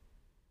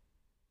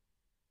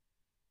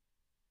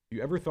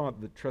 You ever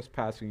thought that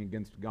trespassing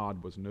against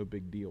God was no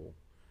big deal?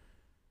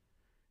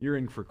 You're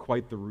in for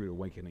quite the rude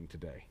awakening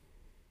today.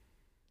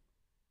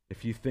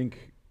 If you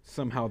think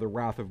somehow the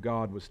wrath of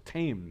God was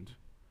tamed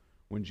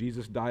when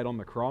Jesus died on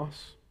the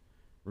cross,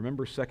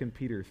 remember 2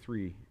 Peter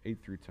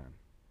 3:8-10.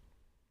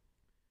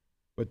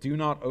 But do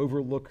not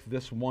overlook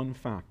this one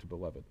fact,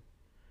 beloved,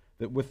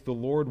 that with the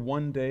Lord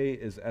 1 day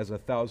is as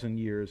 1,000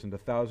 years, and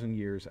 1,000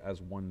 years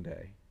as 1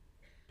 day.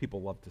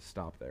 People love to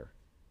stop there.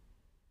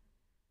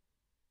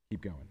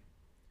 Keep going.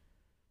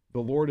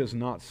 The Lord is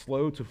not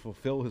slow to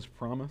fulfill his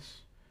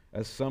promise,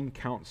 as some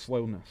count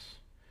slowness,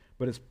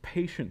 but is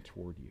patient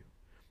toward you,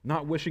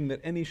 not wishing that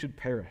any should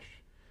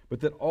perish, but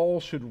that all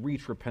should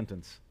reach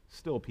repentance.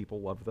 Still,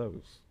 people love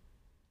those.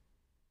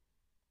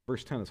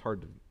 Verse 10 is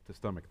hard to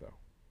stomach, though.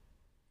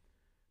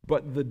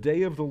 But the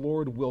day of the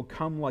Lord will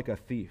come like a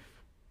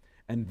thief,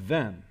 and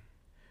then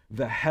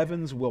the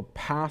heavens will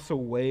pass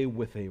away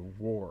with a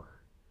roar,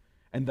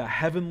 and the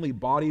heavenly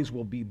bodies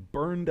will be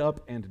burned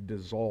up and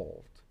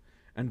dissolved,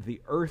 and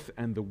the earth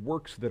and the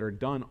works that are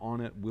done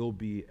on it will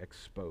be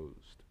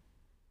exposed.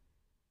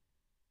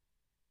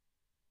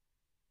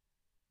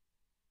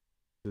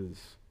 This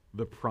is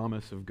the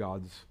promise of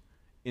God's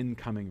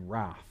incoming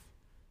wrath.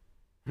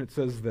 It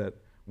says that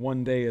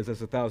one day is as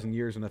 1,000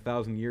 years, and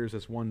 1,000 years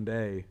as one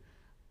day.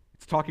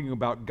 It's talking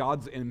about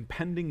God's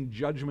impending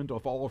judgment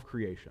of all of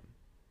creation.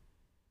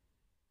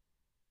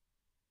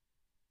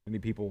 Many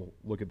people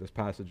look at this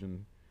passage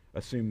and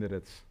assume that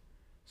it's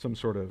some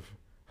sort of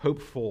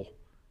hopeful,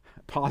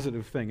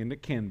 positive thing, and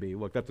it can be.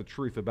 Look, that's the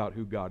truth about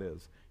who God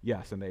is.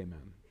 Yes and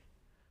amen.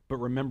 But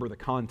remember the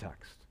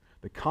context.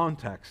 The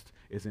context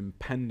is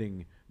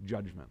impending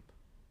judgment.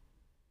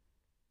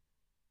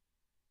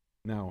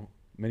 Now,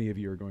 many of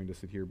you are going to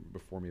sit here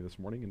before me this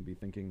morning and be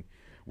thinking,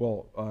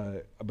 well,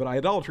 but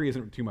idolatry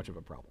isn't too much of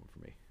a problem for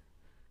me.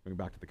 Going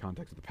back to the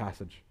context of the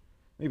passage,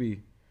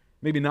 maybe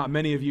not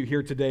many of you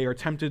here today are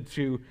tempted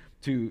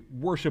to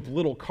worship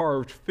little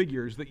carved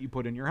figures that you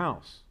put in your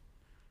house.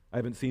 I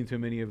haven't seen too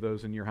many of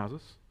those in your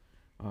houses.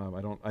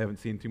 I haven't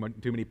seen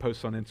too many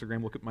posts on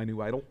Instagram. Look at my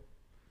new idol.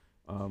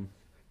 I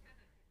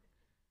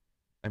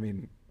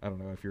mean, I don't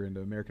know if you're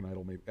into American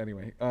Idol. Maybe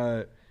anyway.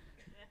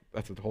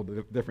 That's a whole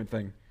different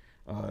thing.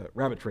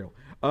 Rabbit trail.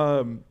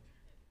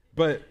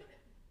 But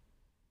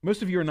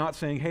most of you are not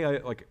saying, "Hey,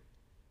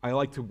 I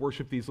like to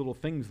worship these little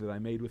things that I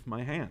made with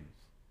my hands."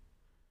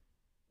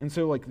 And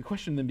so, the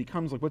question then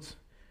becomes,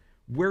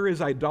 where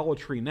is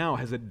idolatry now?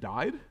 Has it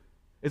died?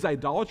 Is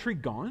idolatry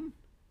gone?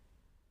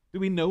 Do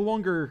we no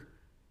longer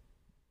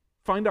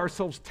find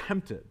ourselves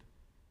tempted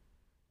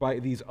by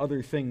these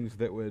other things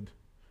that would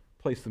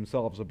place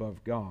themselves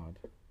above God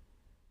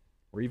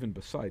or even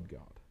beside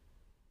God?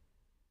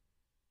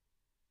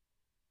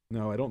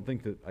 No, I don't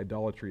think that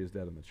idolatry is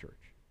dead in the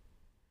church.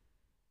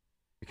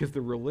 Because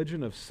the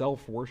religion of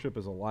self-worship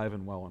is alive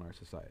and well in our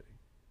society.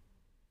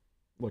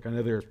 Look, I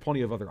know there's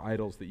plenty of other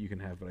idols that you can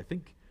have, but I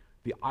think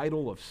the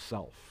idol of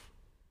self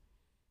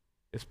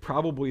is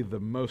probably the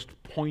most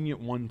poignant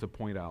one to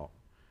point out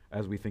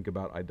as we think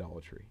about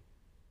idolatry.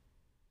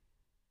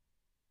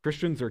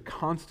 Christians are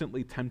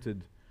constantly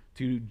tempted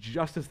to do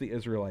just as the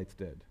Israelites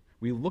did.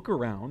 We look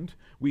around,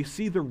 we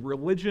see the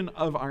religion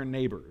of our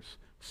neighbors,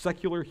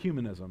 secular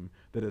humanism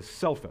that is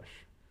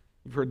selfish.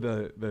 You've heard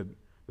the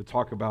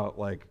talk about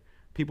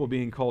people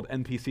being called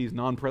NPCs,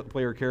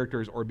 non-player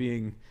characters, or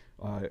being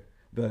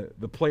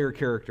the player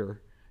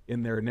character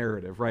in their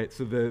narrative, right?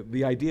 So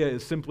the idea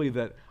is simply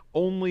that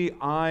only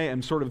I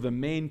am sort of the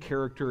main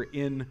character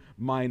in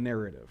my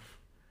narrative.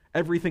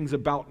 Everything's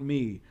about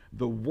me.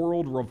 The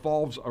world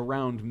revolves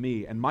around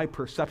me, and my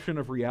perception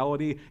of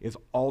reality is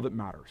all that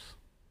matters.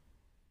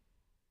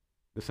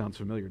 This sounds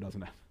familiar,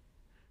 doesn't it?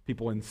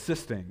 People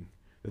insisting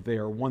that they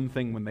are one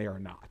thing when they are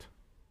not.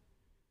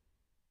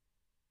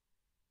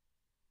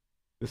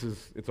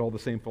 It's all the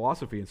same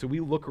philosophy. And so we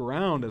look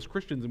around as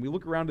Christians, and we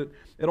look around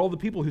at all the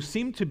people who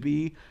seem to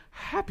be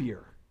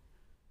happier.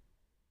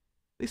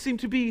 They seem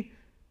to be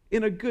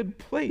in a good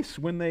place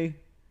when they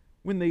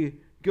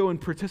go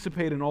and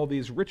participate in all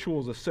these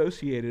rituals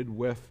associated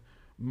with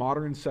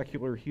modern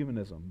secular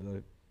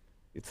humanism.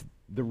 It's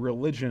the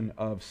religion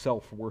of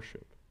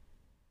self-worship.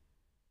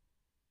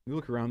 We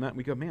look around that and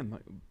we go, man,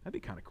 that'd be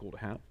kind of cool to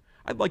have.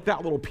 I'd like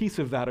that little piece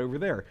of that over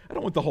there. I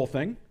don't want the whole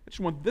thing. I just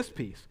want this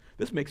piece.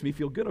 This makes me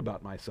feel good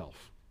about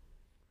myself.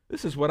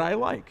 This is what I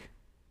like.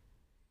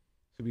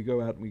 So we go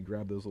out and we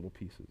grab those little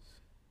pieces.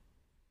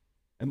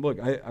 And look,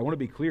 I want to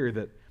be clear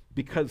that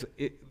because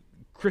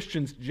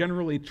Christians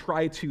generally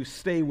try to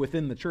stay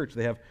within the church,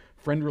 they have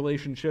friend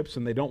relationships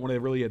and they don't want to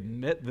really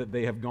admit that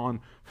they have gone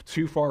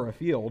too far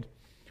afield,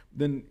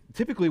 then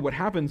typically what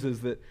happens is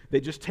that they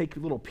just take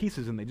little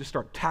pieces and they just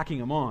start tacking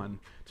them on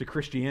to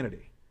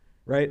Christianity.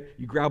 Right?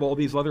 You grab all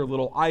these other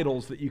little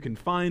idols that you can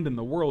find in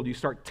the world, you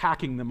start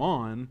tacking them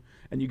on,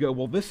 and you go,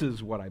 well, this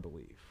is what I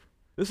believe.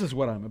 This is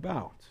what I'm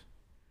about.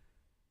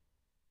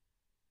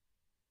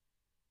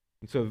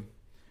 And so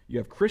you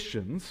have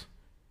Christians,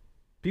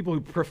 people who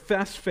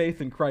profess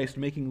faith in Christ,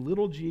 making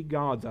little g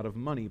gods out of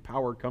money,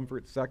 power,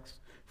 comfort, sex,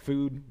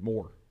 food,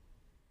 more.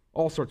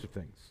 All sorts of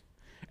things.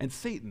 And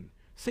Satan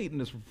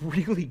is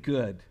really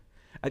good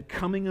at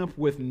coming up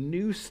with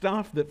new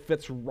stuff that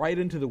fits right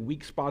into the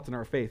weak spots in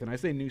our faith. And I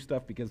say new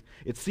stuff because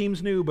it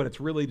seems new, but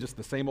it's really just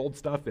the same old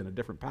stuff in a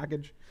different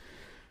package.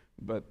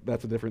 But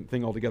that's a different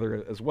thing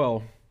altogether as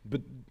well.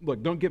 But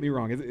look, don't get me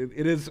wrong.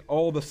 It is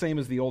all the same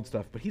as the old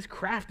stuff, but he's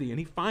crafty and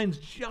he finds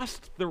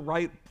just the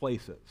right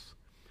places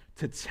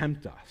to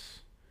tempt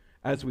us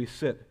as we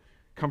sit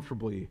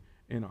comfortably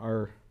in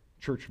our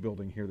church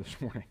building here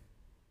this morning.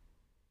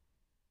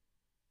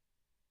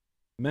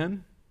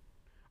 Men,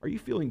 are you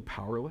feeling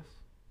powerless?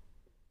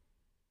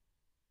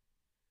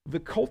 The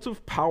cult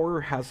of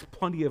power has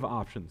plenty of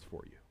options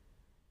for you.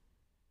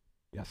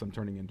 Yes, I'm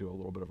turning into a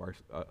little bit of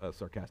a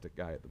sarcastic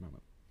guy at the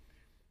moment.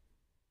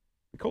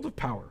 The cult of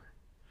power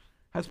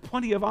has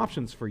plenty of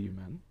options for you,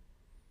 men.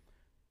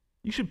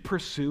 You should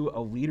pursue a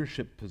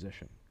leadership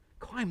position.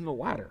 Climb the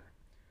ladder.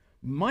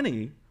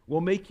 Money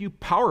will make you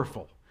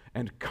powerful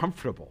and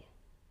comfortable.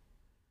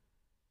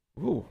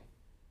 Ooh,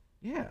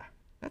 yeah.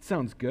 That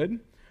sounds good.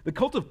 The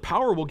cult of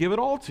power will give it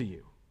all to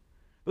you.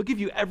 They'll give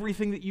you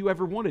everything that you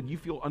ever wanted. You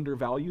feel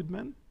undervalued,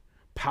 men?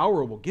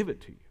 Power will give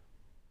it to you.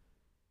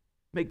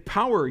 Make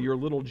power your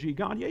little g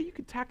God. Yeah, you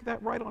can tack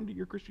that right onto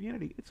your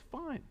Christianity. It's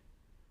fine.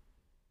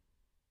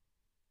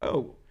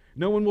 Oh,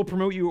 no one will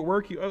promote you at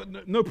work?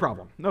 No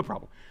problem. No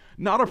problem.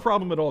 Not a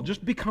problem at all.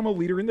 Just become a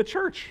leader in the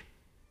church.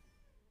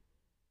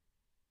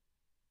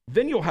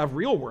 Then you'll have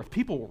real worth.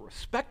 People will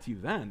respect you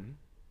then.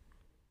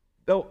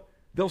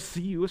 They'll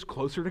see you as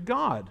closer to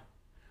God.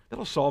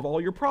 That'll solve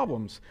all your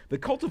problems. The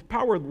cult of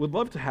power would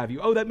love to have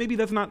you. Oh, maybe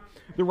that's not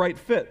the right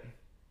fit.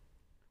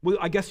 Well,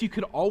 I guess you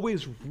could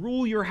always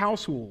rule your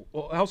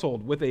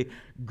household with a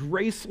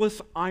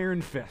graceless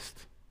iron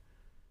fist.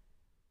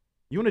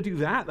 You want to do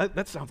that?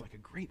 That sounds like a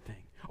great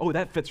thing. Oh,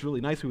 that fits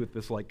really nicely with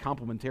this like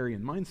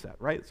complementarian mindset,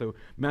 right? So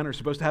men are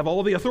supposed to have all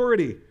of the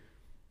authority.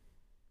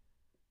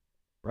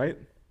 Right?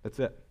 That's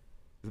it.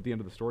 Is it the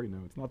end of the story? No,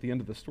 it's not the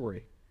end of the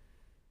story.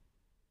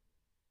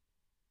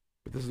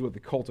 But this is what the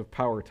cult of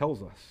power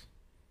tells us.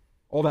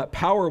 All that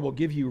power will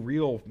give you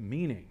real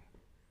meaning.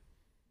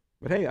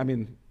 But hey,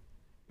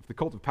 if the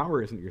cult of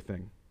power isn't your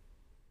thing,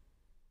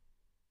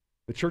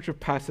 the church of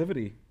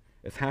passivity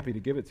is happy to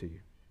give it to you.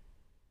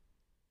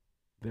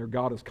 Their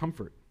God is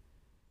comfort.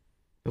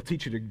 They'll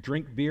teach you to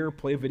drink beer,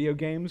 play video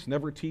games,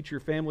 never teach your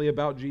family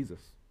about Jesus.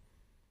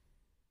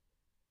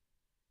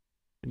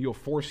 And you'll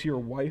force your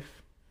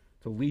wife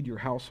to lead your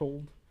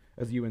household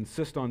as you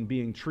insist on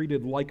being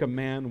treated like a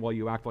man while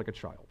you act like a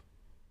child.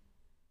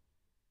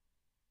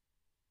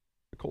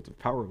 The cult of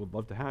power would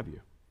love to have you.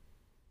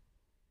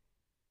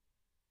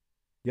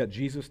 Yet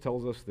Jesus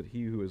tells us that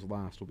he who is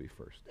last will be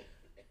first.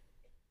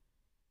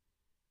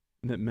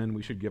 And that men,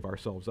 we should give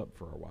ourselves up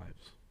for our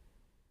wives.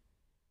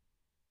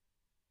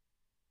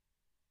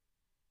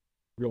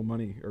 Real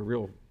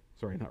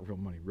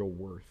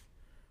worth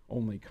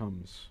only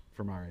comes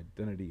from our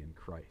identity in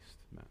Christ,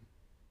 men.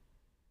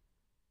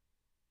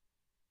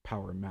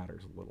 Power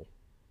matters little.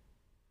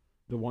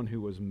 The one who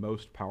was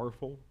most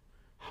powerful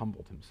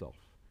humbled himself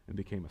and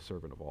became a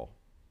servant of all.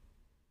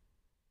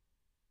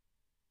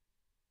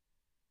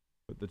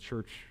 But the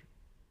church,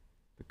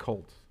 the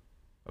cult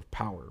of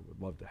power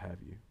would love to have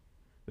you.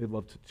 They'd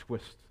love to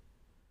twist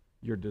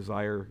your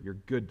desire, your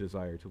good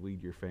desire to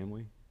lead your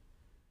family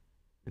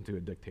into a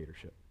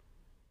dictatorship.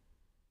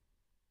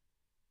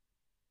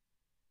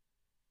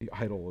 The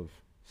idol of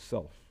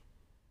self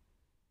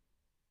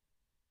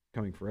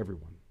coming for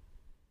everyone.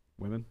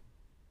 Women,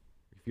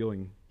 are you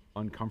feeling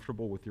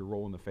uncomfortable with your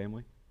role in the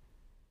family?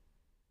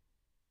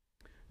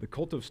 The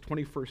cult of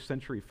 21st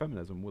century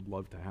feminism would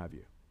love to have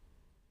you.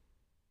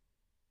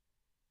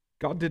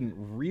 God didn't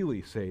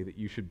really say that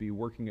you should be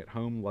working at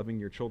home, loving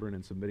your children,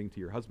 and submitting to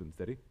your husbands,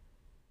 did he?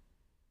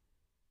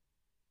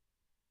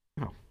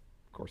 No,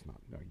 of course not.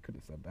 No, he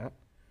couldn't have said that.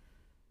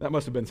 That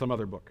must have been some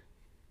other book.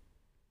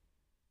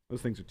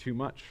 Those things are too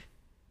much.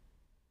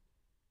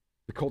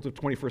 The cult of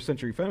 21st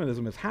century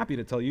feminism is happy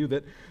to tell you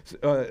that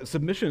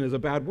submission is a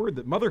bad word,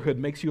 that motherhood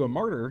makes you a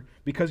martyr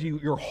because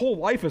your whole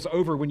life is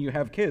over when you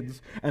have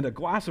kids, and a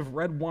glass of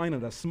red wine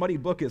and a smutty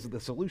book is the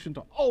solution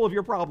to all of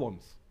your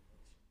problems.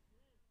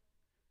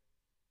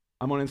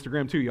 I'm on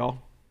Instagram too, y'all.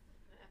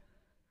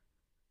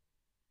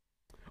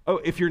 Oh,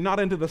 if you're not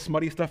into the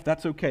smutty stuff,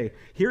 that's okay.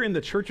 Here in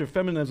the Church of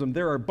Feminism,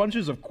 there are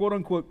bunches of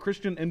quote-unquote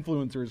Christian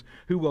influencers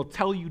who will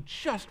tell you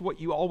just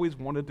what you always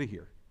wanted to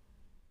hear.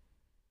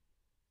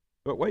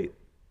 But wait.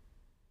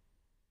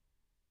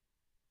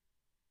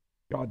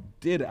 God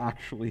did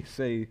actually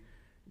say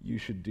you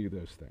should do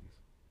those things.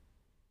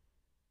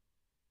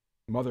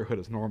 Motherhood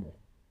is normal.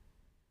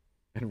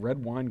 And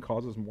red wine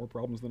causes more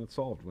problems than it's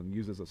solved when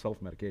used as a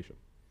self-medication.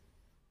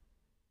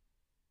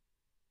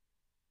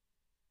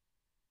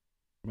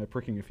 Am I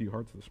pricking a few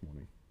hearts this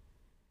morning?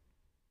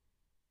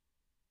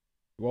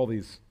 Do all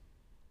these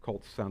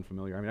cults sound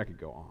familiar? I could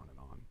go on and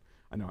on.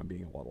 I know I'm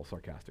being a little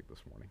sarcastic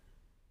this morning.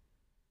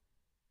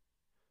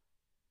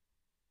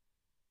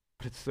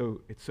 But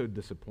it's so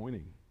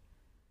disappointing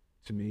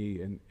to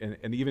me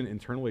and even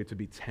internally to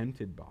be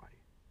tempted by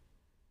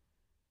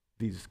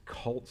these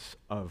cults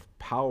of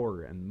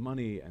power and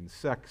money and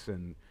sex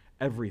and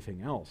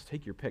everything else.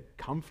 Take your pick.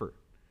 Comfort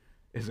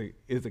is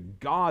a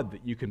God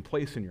that you can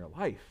place in your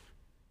life.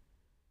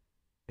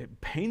 It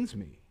pains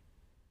me.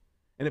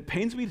 And it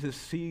pains me to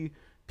see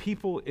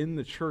people in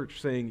the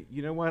church saying,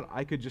 you know what,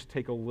 I could just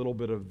take a little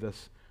bit of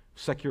this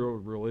secular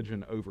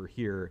religion over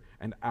here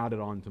and add it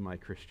on to my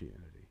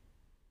Christianity.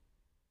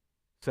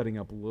 Setting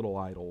up little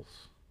idols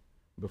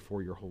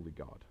before your holy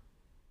God.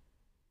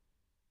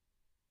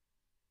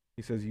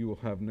 He says, you will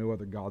have no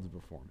other gods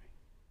before me.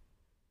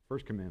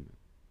 First commandment.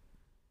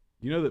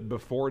 You know that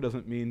before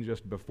doesn't mean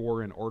just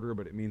before in order,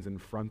 but it means in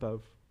front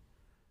of?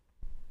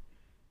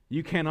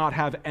 You cannot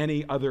have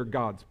any other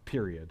gods,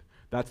 period.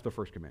 That's the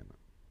first commandment.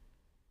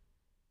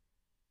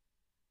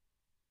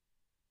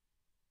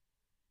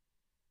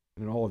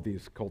 And in all of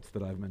these cults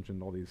that I've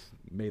mentioned, all these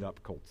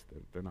made-up cults,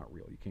 they're not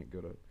real. You can't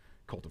go to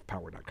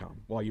cultofpower.com.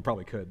 Well, you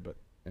probably could, but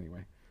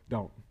anyway,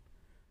 don't.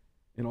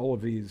 In all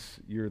of these,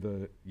 you're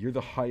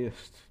the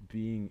highest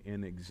being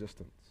in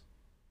existence.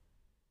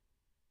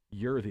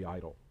 You're the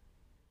idol.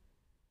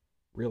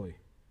 Really.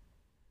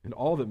 And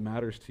all that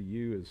matters to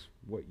you is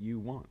what you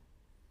want.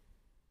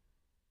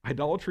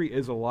 Idolatry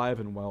is alive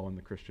and well in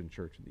the Christian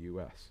church in the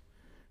U.S.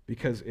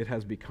 because it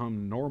has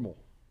become normal.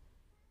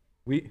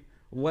 We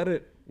let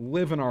it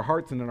live in our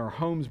hearts and in our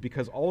homes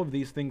because all of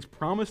these things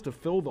promise to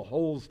fill the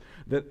holes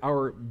that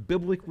our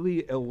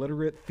biblically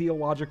illiterate,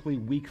 theologically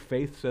weak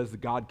faith says that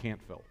God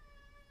can't fill.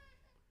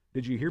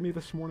 Did you hear me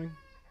this morning?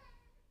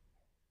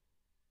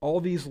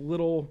 All these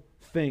little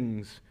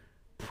things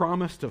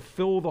promise to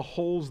fill the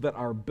holes that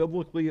our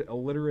biblically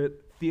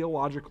illiterate,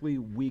 theologically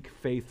weak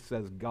faith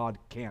says God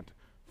can't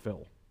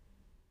fill.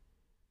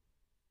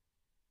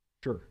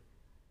 Sure,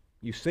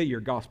 you say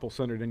you're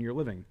gospel-centered in your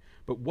living,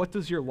 but what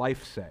does your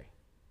life say?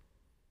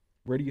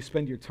 Where do you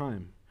spend your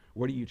time?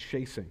 What are you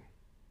chasing?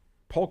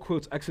 Paul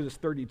quotes Exodus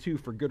 32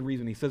 for good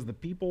reason. He says, the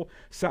people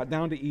sat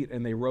down to eat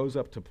and they rose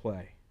up to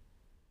play.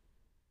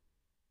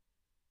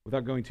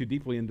 Without going too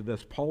deeply into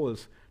this, Paul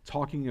is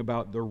talking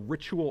about the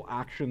ritual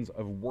actions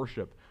of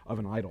worship of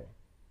an idol.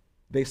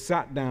 They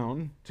sat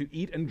down to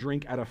eat and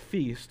drink at a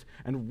feast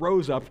and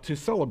rose up to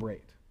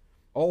celebrate,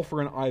 all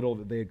for an idol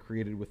that they had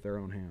created with their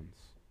own hands.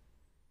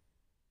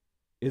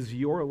 Is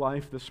your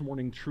life this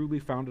morning truly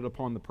founded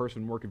upon the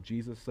person and work of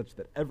Jesus, such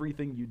that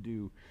everything you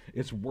do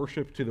is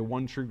worship to the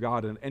one true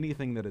God, and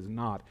anything that is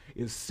not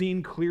is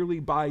seen clearly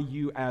by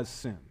you as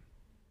sin?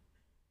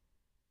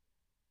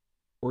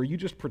 Or are you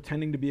just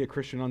pretending to be a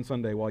Christian on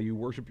Sunday while you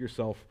worship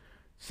yourself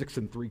 6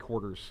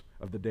 3/4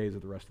 of the days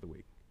of the rest of the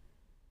week?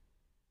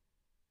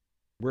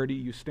 Where do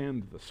you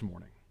stand this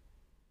morning?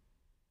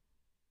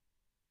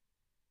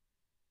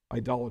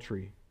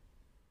 Idolatry,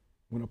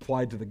 when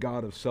applied to the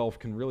God of self,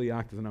 can really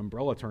act as an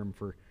umbrella term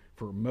for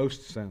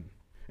most sin.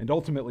 And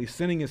ultimately,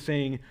 sinning is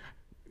saying,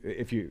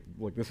 if you,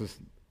 look, you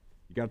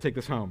got to take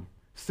this home.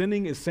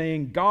 Sinning is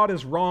saying, God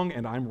is wrong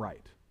and I'm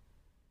right.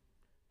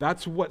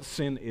 That's what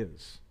sin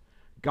is.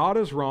 God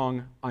is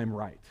wrong, I'm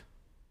right.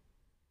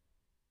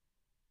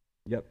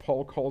 Yet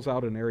Paul calls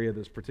out an area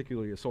that's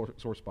particularly a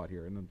sore spot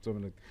here. And so I'm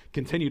going to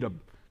continue to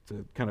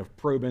kind of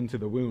probe into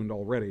the wound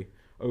already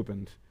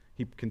opened.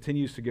 He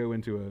continues to go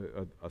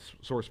into a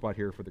sore spot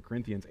here for the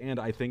Corinthians, and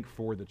I think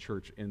for the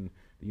church in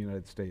the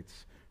United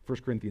States.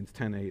 1 Corinthians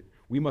 10:8,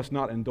 we must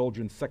not indulge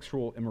in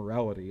sexual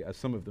immorality, as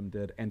some of them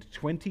did, and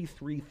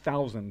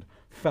 23,000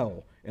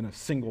 fell in a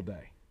single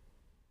day.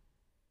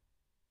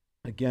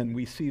 Again,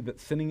 we see that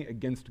sinning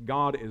against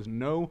God is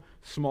no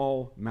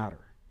small matter.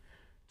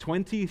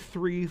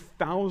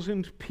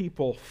 23,000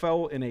 people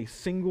fell in a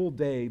single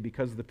day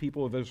because the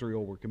people of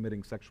Israel were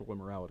committing sexual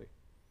immorality.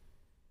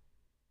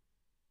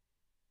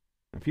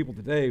 And people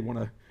today want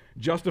to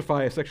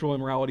justify sexual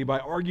immorality by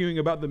arguing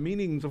about the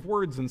meanings of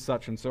words and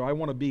such, and so I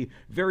want to be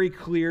very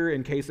clear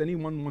in case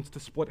anyone wants to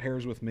split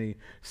hairs with me.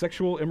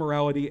 Sexual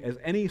immorality is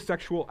any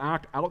sexual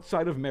act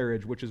outside of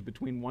marriage which is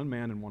between one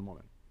man and one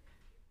woman.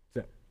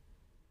 That's it.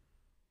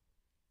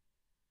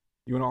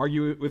 You want to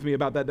argue with me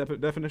about that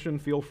definition?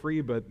 Feel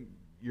free, but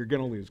you're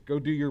going to lose. Go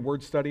do your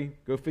word study.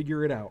 Go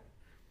figure it out.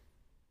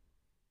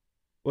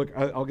 Look,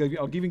 I'll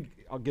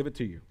give it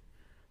to you.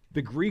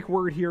 The Greek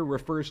word here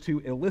refers to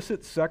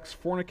illicit sex,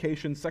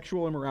 fornication,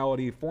 sexual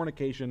immorality,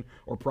 fornication,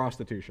 or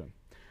prostitution.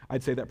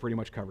 I'd say that pretty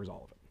much covers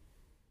all of it.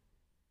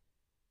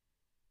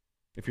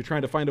 If you're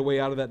trying to find a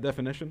way out of that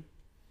definition,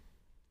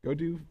 go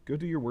do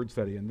your word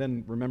study, and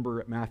then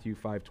remember Matthew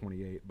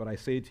 5:28. But I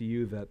say to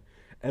you that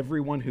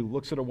everyone who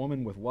looks at a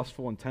woman with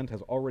lustful intent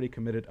has already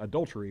committed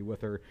adultery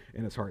with her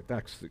in his heart.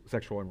 That's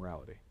sexual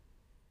immorality.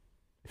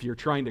 If you're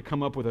trying to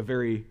come up with a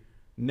very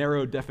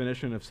narrow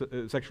definition of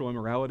sexual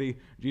immorality,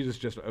 Jesus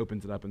just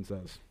opens it up and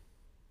says,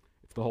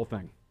 it's the whole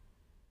thing.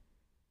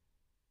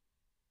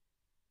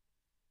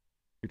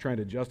 You're trying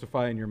to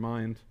justify in your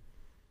mind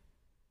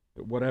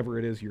that whatever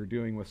it is you're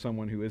doing with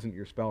someone who isn't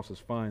your spouse is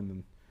fine,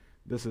 then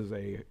this is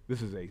a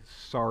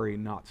sorry,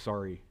 not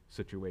sorry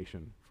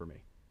situation for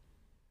me.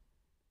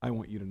 I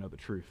want you to know the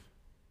truth.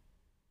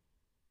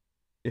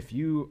 If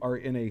you are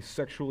in a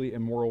sexually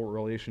immoral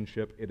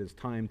relationship, it is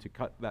time to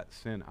cut that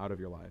sin out of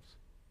your lives.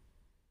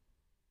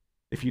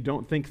 If you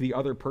don't think the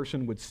other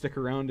person would stick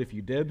around if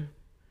you did,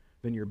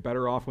 then you're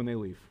better off when they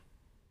leave.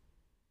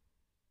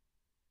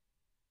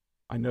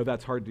 I know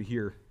that's hard to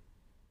hear.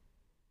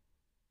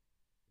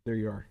 There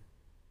you are.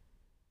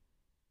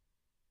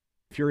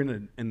 If you're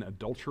in an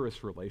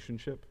adulterous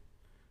relationship,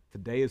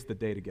 today is the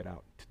day to get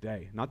out.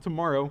 Today. Not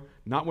tomorrow,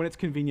 not when it's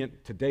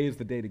convenient. Today is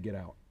the day to get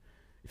out.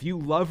 If you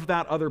love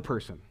that other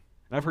person,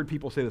 and I've heard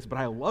people say this, but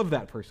I love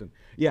that person.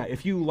 Yeah,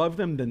 if you love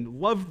them, then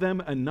love them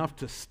enough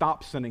to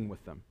stop sinning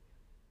with them.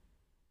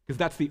 Because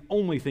that's the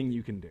only thing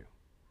you can do.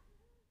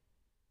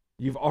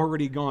 You've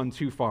already gone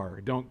too far.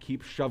 Don't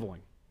keep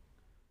shoveling.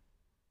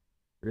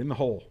 You're in the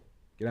hole.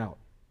 Get out.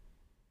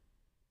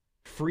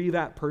 Free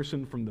that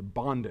person from the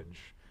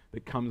bondage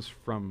that comes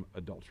from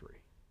adultery.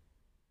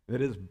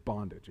 It is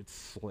bondage. It's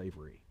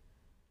slavery.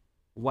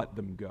 Let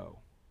them go.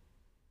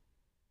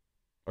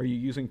 Are you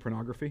using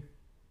pornography?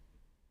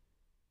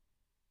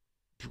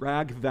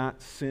 drag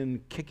that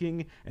sin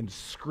kicking and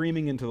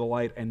screaming into the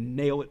light and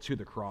nail it to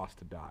the cross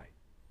to die.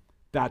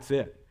 That's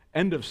it.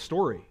 End of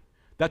story.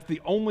 That's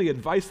the only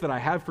advice that I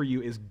have for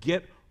you is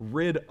get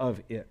rid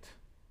of it.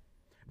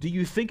 Do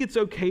you think it's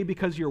okay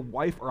because your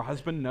wife or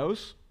husband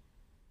knows?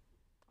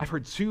 I've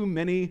heard too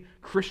many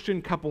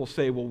Christian couples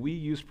say, well, we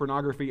use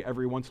pornography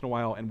every once in a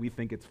while and we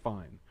think it's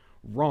fine.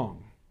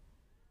 Wrong.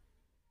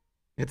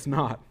 It's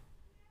not.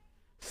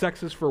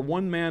 Sex is for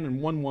one man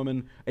and one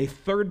woman. A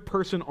third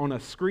person on a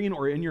screen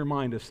or in your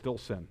mind is still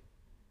sin.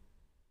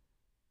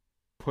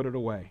 Put it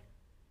away.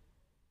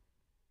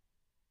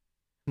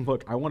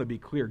 Look, I want to be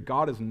clear.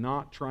 God is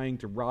not trying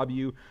to rob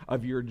you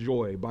of your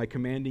joy by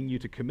commanding you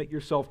to commit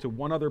yourself to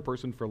one other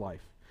person for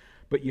life.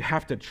 But you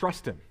have to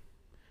trust him.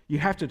 You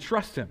have to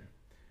trust him.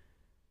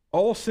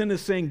 All sin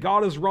is saying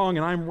God is wrong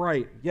and I'm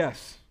right.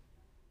 Yes.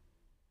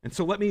 And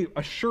so let me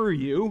assure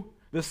you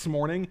this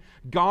morning,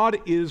 God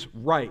is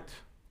right.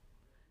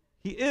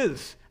 He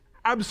is,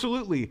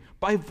 absolutely,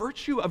 by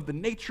virtue of the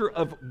nature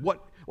of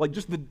what, like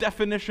just the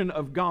definition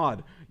of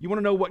God. You want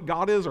to know what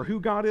God is or who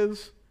God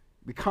is?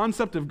 The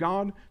concept of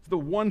God is the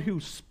one who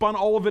spun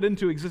all of it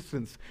into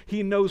existence.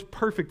 He knows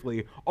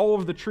perfectly all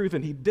of the truth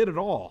and he did it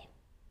all.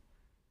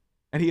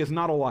 And he is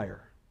not a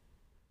liar.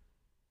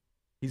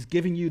 He's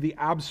giving you the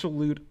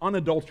absolute,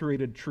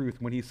 unadulterated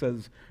truth when he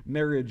says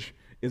marriage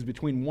is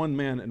between one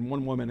man and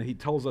one woman, and he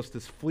tells us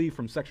to flee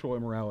from sexual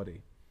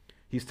immorality.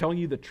 He's telling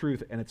you the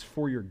truth, and it's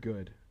for your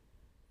good.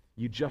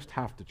 You just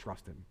have to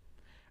trust him.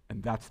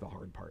 And that's the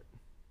hard part.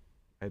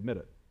 I admit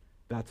it.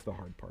 That's the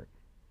hard part.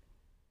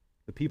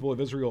 The people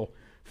of Israel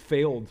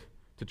failed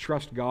to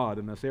trust God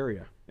in this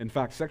area. In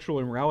fact, sexual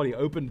immorality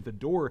opened the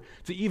door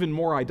to even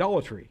more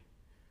idolatry.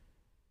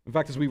 In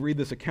fact, as we read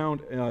this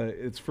account,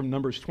 it's from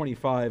Numbers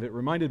 25, it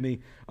reminded me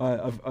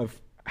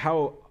of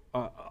how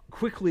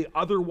quickly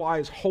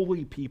otherwise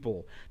holy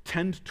people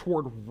tend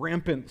toward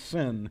rampant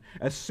sin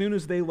as soon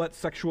as they let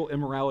sexual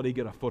immorality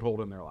get a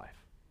foothold in their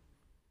life.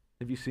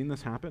 Have you seen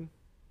this happen?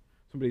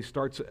 Somebody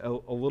starts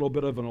a little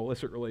bit of an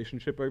illicit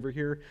relationship over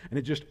here, and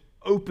it just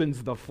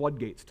opens the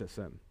floodgates to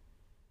sin.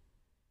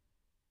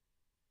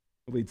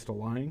 It leads to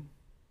lying,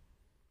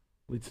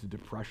 leads to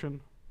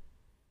depression,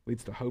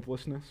 leads to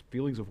hopelessness,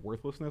 feelings of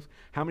worthlessness.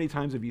 How many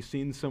times have you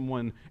seen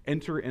someone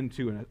enter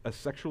into a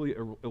sexually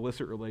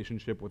illicit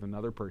relationship with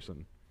another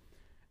person,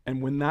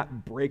 and when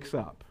that breaks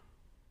up,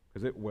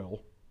 because it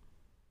will,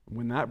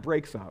 when that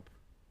breaks up,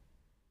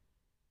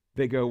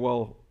 they go,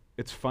 well,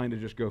 it's fine to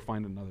just go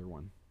find another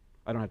one.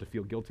 I don't have to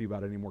feel guilty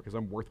about it anymore because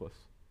I'm worthless.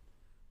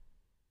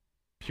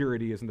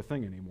 Purity isn't a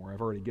thing anymore.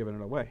 I've already given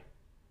it away.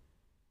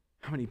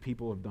 How many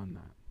people have done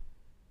that?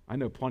 I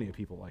know plenty of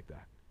people like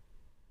that.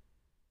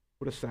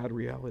 What a sad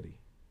reality.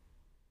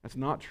 That's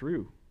not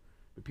true,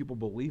 but people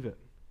believe it.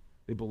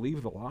 They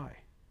believe the lie,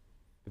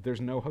 that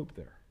there's no hope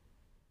there.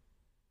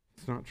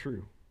 It's not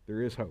true.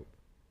 There is hope.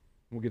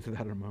 We'll get to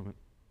that in a moment.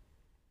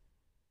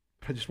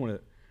 But I just want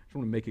to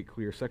make it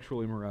clear,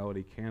 sexual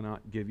immorality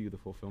cannot give you the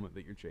fulfillment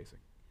that you're chasing.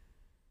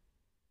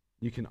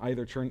 You can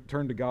either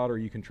turn to God or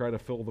you can try to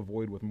fill the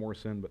void with more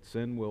sin, but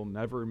sin will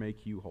never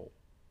make you whole.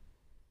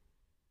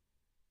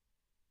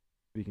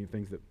 Speaking of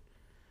things that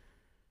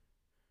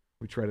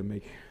we try to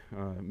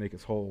make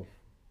us whole,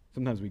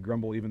 sometimes we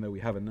grumble even though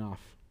we have enough.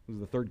 This is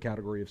the third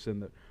category of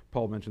sin that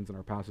Paul mentions in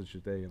our passage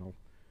today, and I'll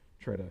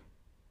try to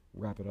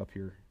wrap it up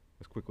here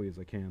as quickly as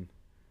I can.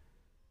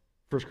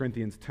 1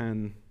 Corinthians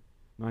 10,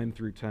 9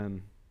 through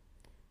 10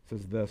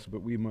 says this,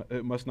 but we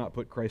must not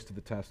put Christ to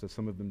the test as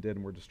some of them did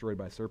and were destroyed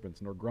by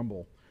serpents, nor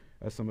grumble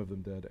as some of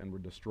them did and were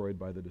destroyed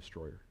by the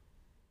destroyer.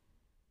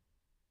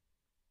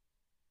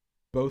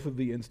 Both of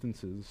the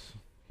instances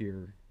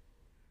here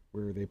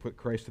where they put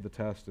Christ to the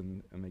test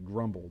and they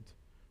grumbled,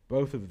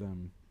 both of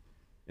them,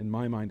 in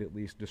my mind at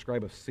least,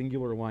 describe a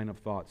singular line of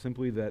thought,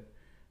 simply that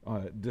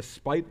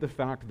despite the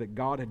fact that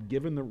God had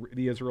given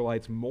the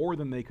Israelites more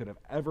than they could have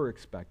ever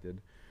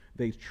expected,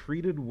 they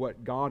treated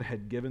what God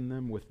had given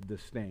them with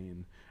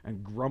disdain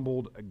and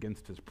grumbled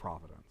against his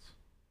providence.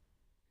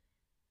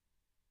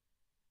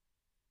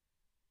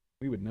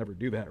 We would never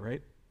do that,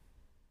 right?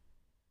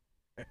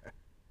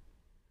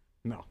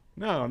 No.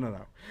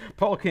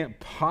 Paul can't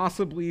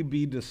possibly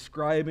be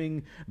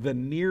describing the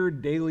near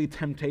daily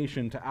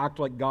temptation to act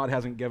like God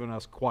hasn't given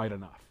us quite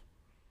enough.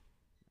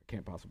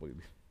 Can't possibly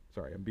be.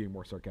 Sorry, I'm being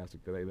more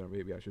sarcastic today than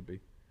maybe I should be.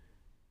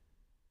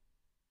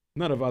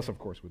 None of us, of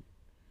course, would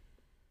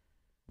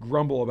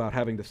grumble about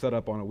having to set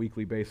up on a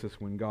weekly basis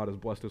when God has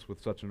blessed us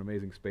with such an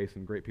amazing space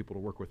and great people to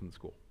work with in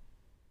school.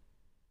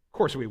 Of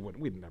course we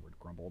wouldn't. We'd never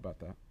grumble about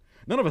that.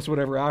 None of us would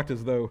ever act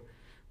as though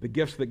the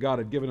gifts that God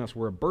had given us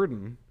were a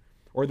burden,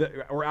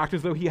 or act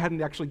as though he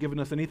hadn't actually given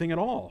us anything at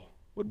all,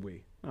 would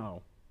we?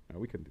 No,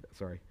 we couldn't do that.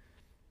 Sorry.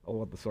 I'll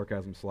let the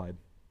sarcasm slide.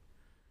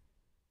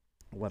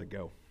 I'll let it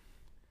go.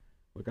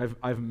 Look,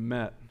 I've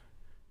met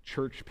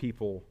church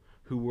people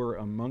who were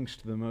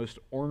amongst the most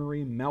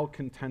ornery,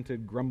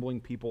 malcontented,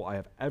 grumbling people I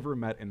have ever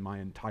met in my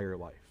entire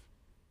life.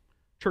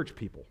 Church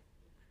people.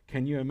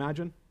 Can you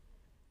imagine?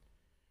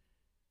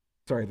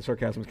 Sorry, the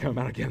sarcasm is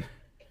coming out again.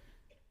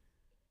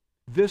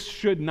 This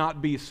should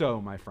not be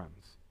so, my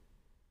friends.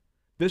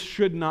 This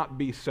should not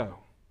be so.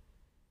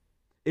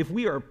 If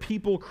we are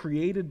people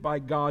created by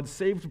God,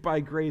 saved by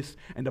grace,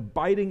 and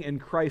abiding in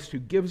Christ who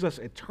gives us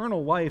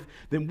eternal life,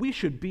 then we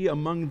should be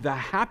among the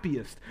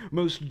happiest,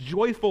 most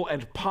joyful,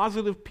 and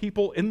positive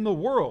people in the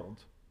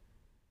world.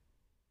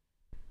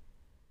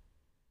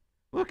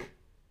 Look,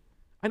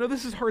 I know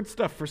this is hard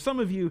stuff. For some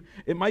of you,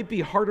 it might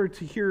be harder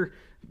to hear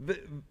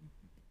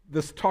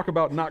this talk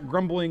about not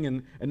grumbling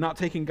and not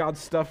taking God's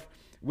stuff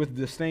with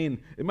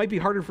disdain. It might be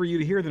harder for you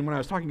to hear than when I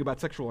was talking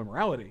about sexual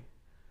immorality.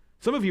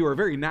 Some of you are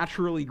very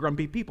naturally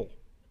grumpy people.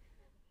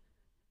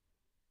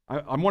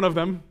 I'm one of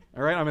them,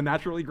 all right? I'm a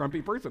naturally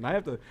grumpy person. I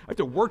have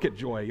to work at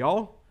joy,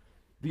 y'all.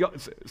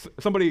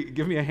 Somebody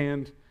give me a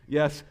hand.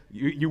 Yes,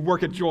 you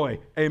work at joy.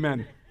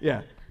 Amen.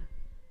 Yeah.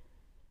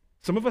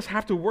 Some of us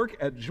have to work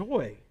at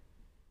joy.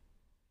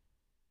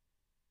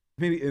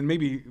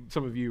 Maybe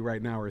some of you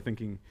right now are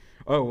thinking,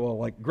 oh, well,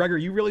 like, Greg, are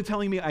you really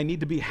telling me I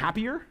need to be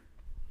happier?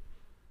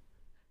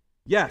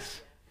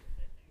 Yes.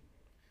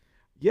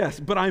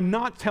 Yes, but I'm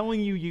not telling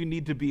you you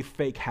need to be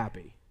fake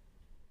happy.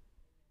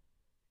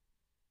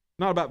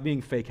 Not about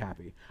being fake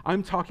happy.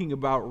 I'm talking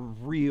about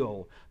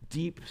real,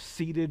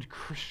 deep-seated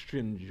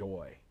Christian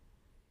joy.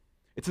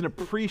 It's an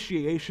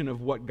appreciation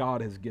of what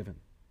God has given.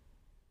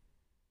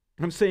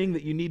 I'm saying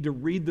that you need to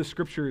read the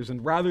scriptures,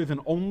 and rather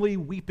than only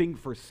weeping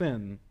for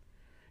sin,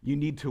 you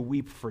need to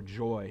weep for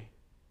joy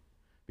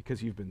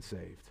because you've been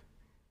saved.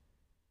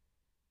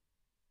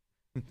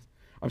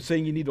 I'm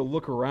saying you need to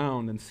look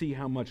around and see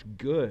how much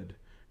good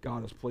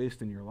God has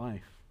placed in your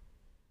life.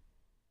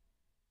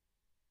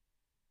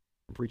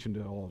 I'm preaching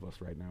to all of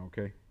us right now,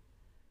 okay?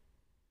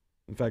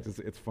 In fact,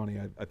 it's funny,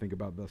 I think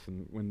about this,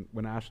 and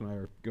when Ash and I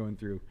are going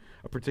through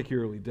a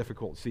particularly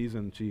difficult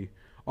season, she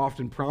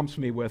often prompts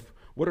me with,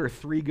 what are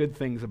 3 good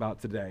things about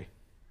today?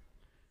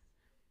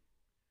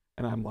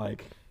 And I'm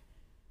like,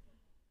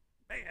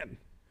 man,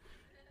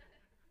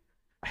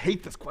 I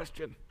hate this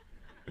question.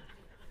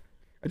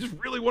 I just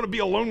really want to be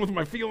alone with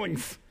my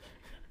feelings.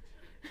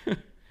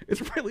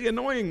 It's really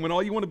annoying when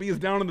all you want to be is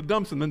down in the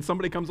dumps and then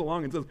somebody comes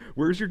along and says,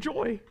 where's your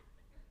joy?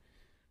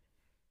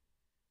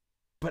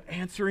 But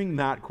answering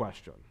that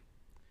question,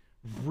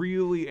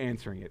 really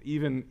answering it,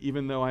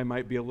 even though I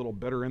might be a little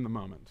bitter in the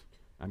moment,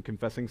 I'm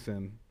confessing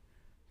sin,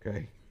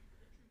 okay?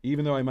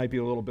 Even though I might be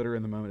a little bitter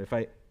in the moment, if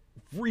I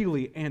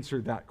really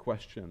answer that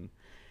question,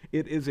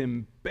 it is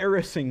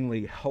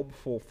embarrassingly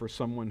helpful for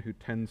someone who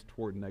tends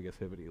toward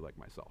negativity like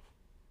myself.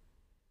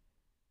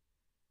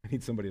 I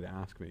need somebody to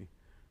ask me,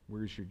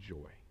 where's your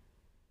joy?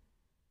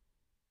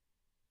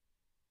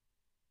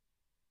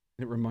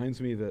 It reminds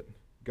me that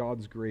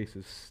God's grace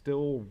is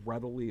still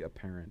readily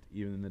apparent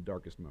even in the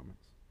darkest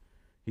moments.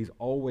 He's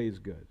always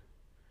good,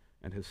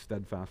 and his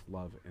steadfast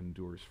love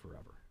endures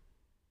forever.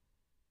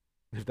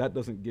 If that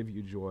doesn't give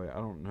you joy, I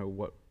don't know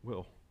what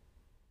will.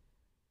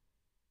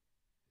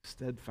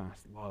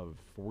 Steadfast love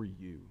for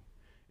you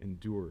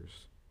endures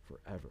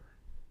forever.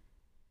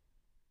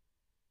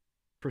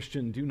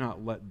 Christian, do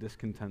not let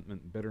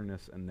discontentment,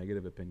 bitterness, and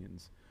negative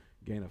opinions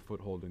gain a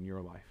foothold in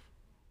your life.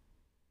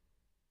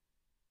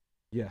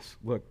 Yes,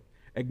 look,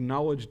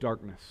 acknowledge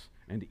darkness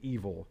and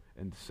evil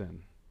and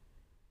sin.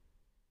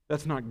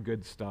 That's not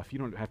good stuff. You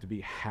don't have to be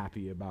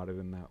happy about it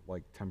in that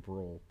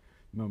temporal,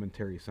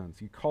 momentary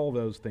sense. You call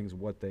those things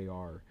what they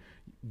are.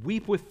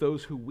 Weep with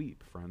those who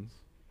weep, friends.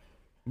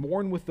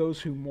 Mourn with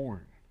those who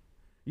mourn.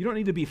 You don't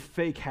need to be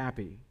fake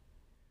happy.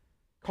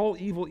 Call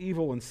evil,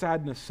 evil, and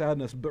sadness,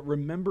 sadness, but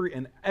remember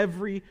in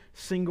every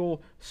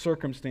single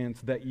circumstance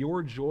that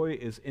your joy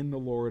is in the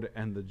Lord,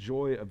 and the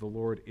joy of the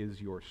Lord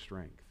is your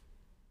strength.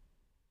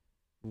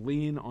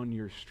 Lean on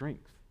your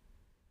strength.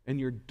 In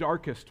your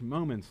darkest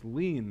moments,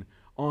 lean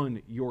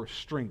on your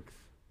strength,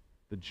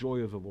 the joy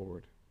of the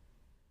Lord.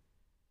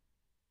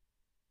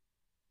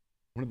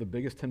 One of the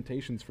biggest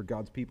temptations for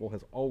God's people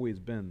has always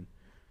been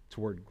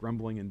toward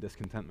grumbling and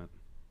discontentment.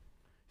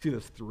 See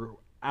this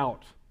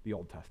throughout the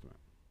Old Testament.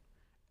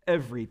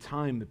 Every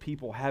time the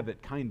people have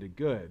it kind of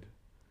good,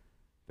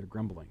 they're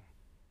grumbling.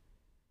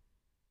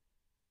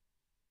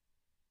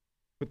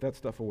 Put that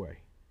stuff away.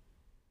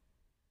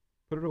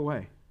 Put it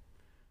away.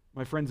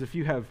 My friends, if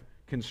you have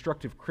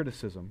constructive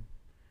criticism,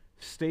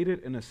 state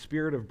it in a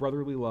spirit of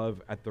brotherly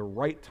love at the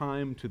right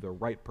time to the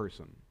right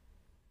person.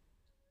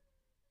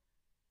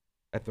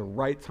 At the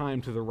right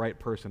time to the right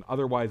person.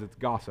 Otherwise, it's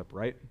gossip,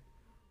 right?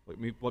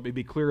 Let me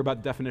be clear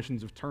about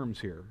definitions of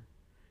terms here.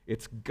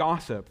 It's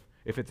gossip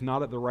if it's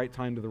not at the right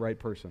time to the right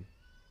person.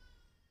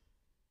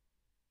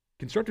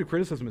 Constructive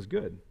criticism is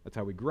good. That's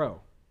how we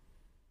grow.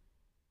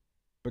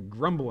 But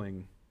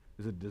grumbling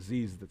is a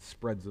disease that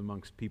spreads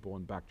amongst people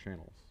in back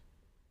channels.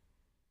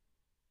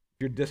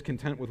 If you're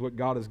discontent with what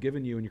God has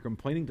given you and you're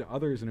complaining to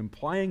others and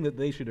implying that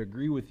they should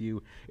agree with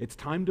you, it's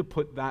time to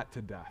put that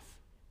to death.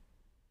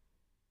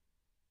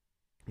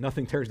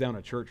 Nothing tears down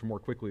a church more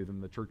quickly than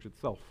the church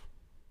itself.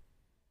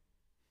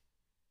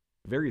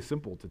 Very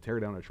simple to tear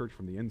down a church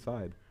from the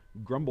inside.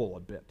 Grumble a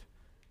bit.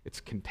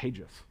 It's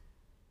contagious.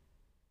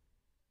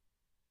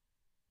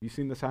 You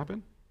seen this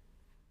happen?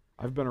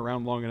 I've been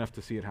around long enough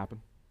to see it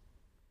happen.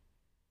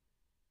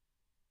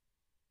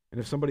 And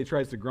if somebody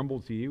tries to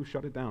grumble to you,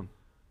 shut it down.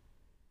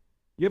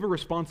 You have a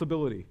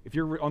responsibility. If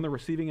you're on the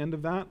receiving end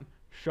of that,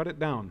 shut it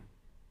down.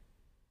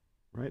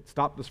 Right?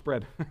 Stop the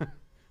spread.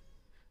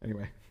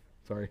 Anyway,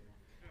 sorry.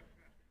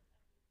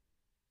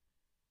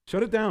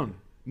 Shut it down.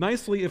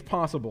 Nicely if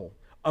possible.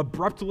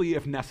 Abruptly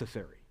if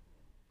necessary.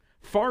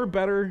 Far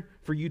better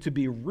for you to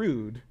be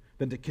rude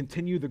than to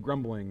continue the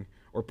grumbling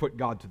or put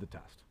God to the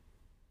test.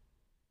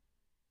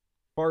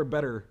 Far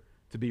better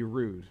to be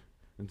rude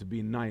than to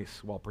be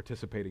nice while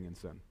participating in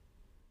sin.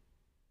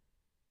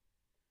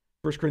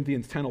 1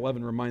 Corinthians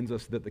 10:11 reminds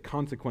us that the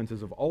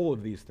consequences of all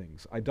of these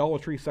things,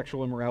 idolatry,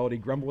 sexual immorality,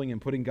 grumbling,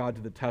 and putting God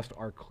to the test,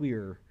 are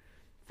clear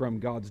from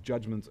God's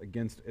judgments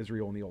against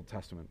Israel in the Old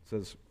Testament. It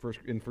says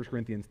in 1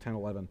 Corinthians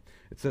 10:11,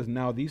 it says,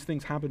 "Now these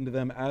things happened to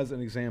them as an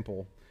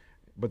example,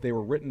 but they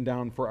were written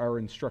down for our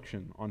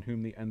instruction, on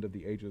whom the end of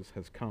the ages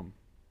has come."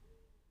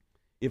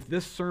 If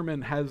this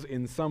sermon has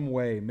in some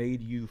way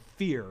made you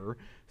fear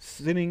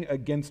sinning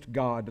against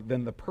God,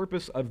 then the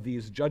purpose of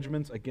these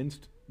judgments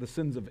against the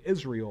sins of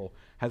Israel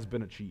has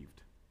been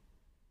achieved.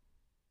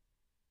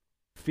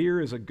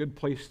 Fear is a good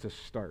place to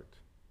start.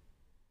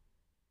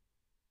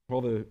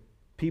 Well, the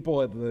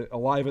people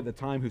alive at the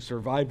time who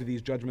survived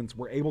these judgments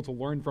were able to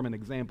learn from an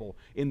example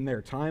in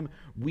their time.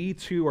 We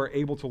too are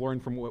able to learn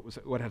from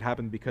what had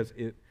happened because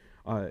it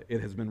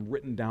has been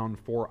written down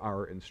for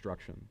our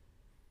instruction.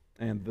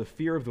 And the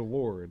fear of the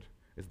Lord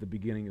is the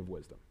beginning of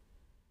wisdom.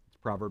 It's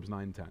Proverbs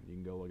 9:10. You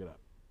can go look it up.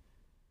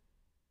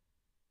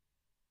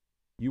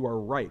 You are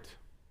right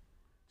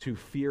to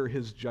fear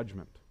his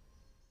judgment.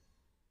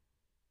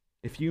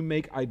 If you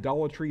make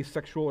idolatry,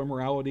 sexual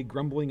immorality,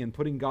 grumbling, and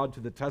putting God to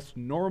the test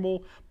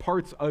normal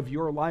parts of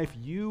your life,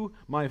 you,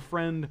 my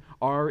friend,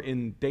 are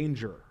in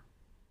danger.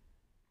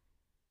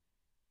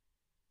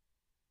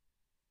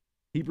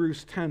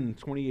 Hebrews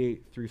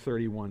 10:28 through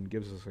 31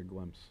 gives us a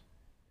glimpse.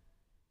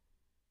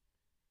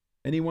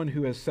 Anyone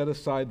who has set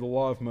aside the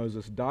law of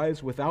Moses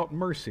dies without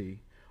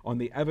mercy on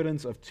the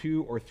evidence of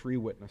 2 or 3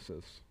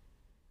 witnesses.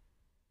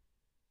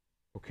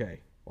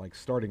 Okay, like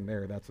starting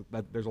there,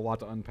 there's a lot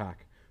to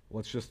unpack.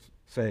 Let's just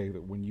say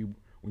that when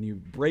you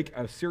break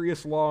a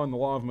serious law in the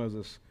law of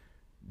Moses,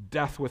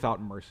 death without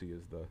mercy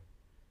is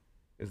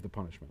the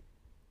punishment.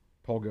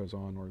 Paul goes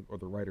on, or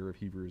the writer of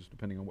Hebrews,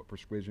 depending on what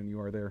persuasion you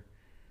are there.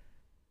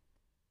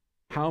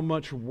 How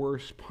much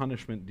worse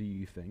punishment do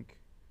you think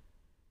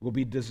will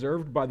be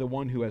deserved by the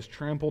one who has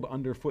trampled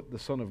underfoot the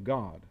Son of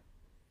God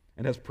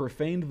and has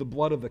profaned the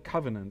blood of the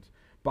covenant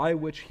by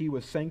which he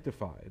was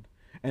sanctified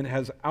and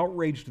has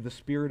outraged the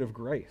Spirit of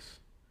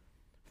grace?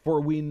 For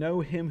we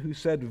know him who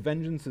said,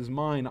 'Vengeance is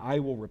mine, I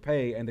will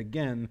repay,' and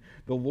again,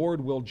 'The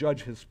Lord will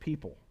judge his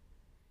people.'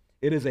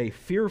 It is a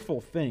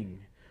fearful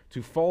thing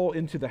to fall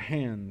into the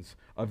hands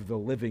of the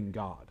living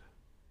God."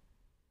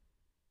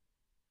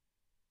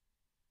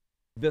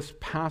 This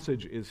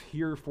passage is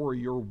here for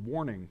your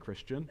warning,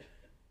 Christian.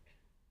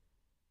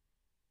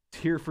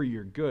 It's here for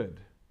your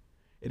good.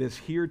 It is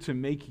here to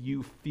make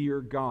you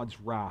fear God's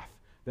wrath.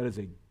 That is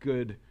a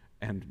good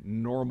and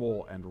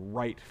normal and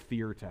right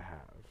fear to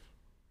have.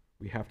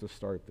 We have to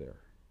start there.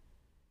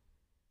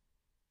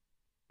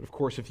 But of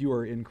course, if you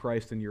are in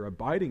Christ and you're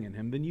abiding in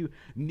him, then you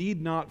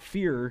need not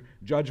fear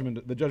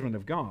the judgment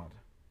of God.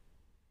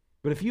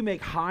 But if you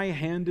make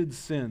high-handed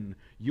sin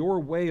your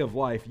way of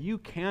life, you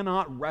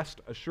cannot rest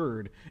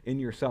assured in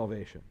your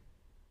salvation.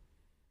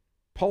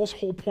 Paul's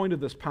whole point of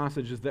this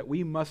passage is that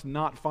we must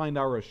not find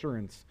our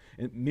assurance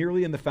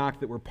merely in the fact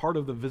that we're part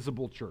of the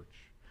visible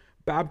church.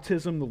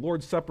 Baptism, the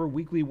Lord's Supper,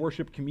 weekly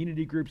worship,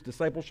 community groups,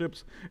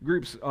 discipleships,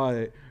 groups,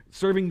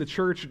 serving the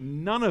church,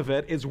 none of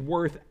it is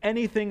worth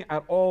anything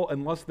at all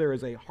unless there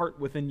is a heart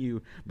within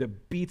you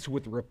that beats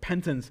with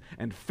repentance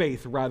and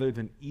faith rather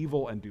than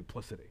evil and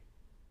duplicity.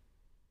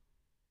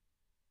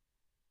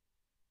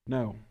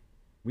 No,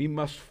 we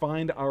must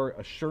find our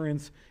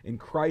assurance in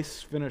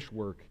Christ's finished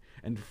work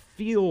and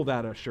feel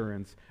that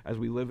assurance as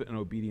we live in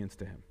obedience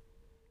to him.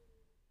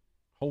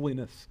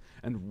 Holiness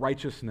and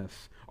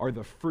righteousness are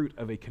the fruit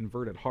of a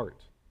converted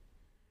heart.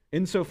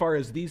 Insofar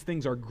as these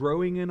things are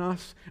growing in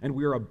us and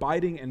we are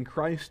abiding in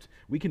Christ,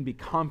 we can be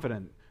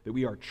confident that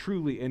we are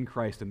truly in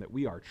Christ and that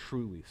we are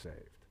truly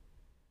saved.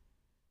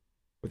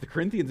 But the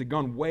Corinthians had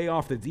gone way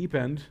off the deep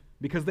end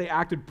because they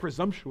acted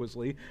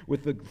presumptuously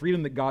with the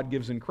freedom that God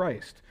gives in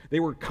Christ. They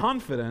were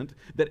confident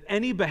that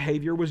any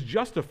behavior was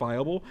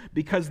justifiable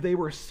because they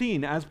were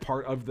seen as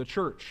part of the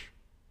church.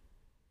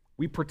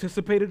 We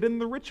participated in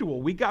the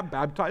ritual. We got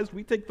baptized.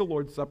 We take the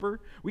Lord's Supper.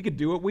 We could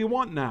do what we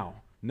want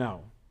now.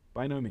 No,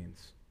 by no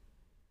means.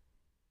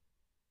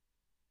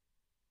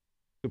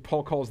 So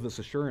Paul calls this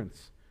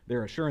assurance,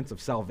 their assurance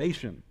of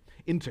salvation,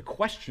 into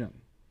question,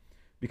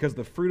 because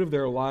the fruit of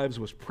their lives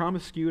was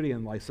promiscuity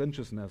and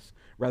licentiousness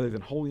rather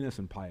than holiness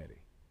and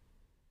piety.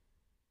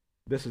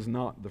 This is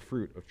not the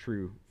fruit of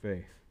true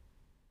faith.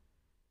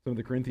 Some of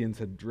the Corinthians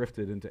had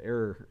drifted into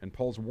error, and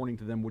Paul's warning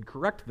to them would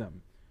correct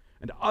them.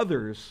 And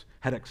others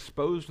had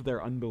exposed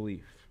their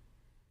unbelief,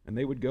 and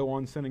they would go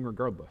on sinning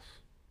regardless.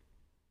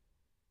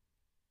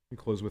 We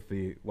close with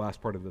the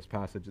last part of this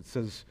passage. It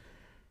says,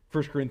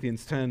 1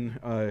 Corinthians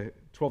 10,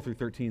 12 through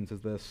 13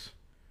 says this,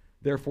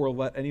 "Therefore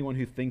let anyone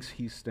who thinks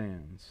he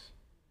stands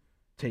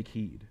take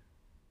heed,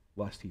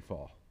 lest he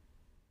fall.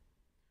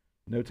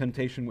 No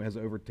temptation has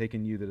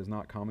overtaken you that is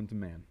not common to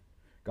man.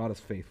 God is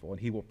faithful,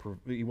 and he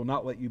will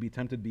not let you be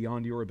tempted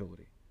beyond your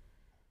ability.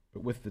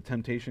 But with the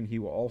temptation he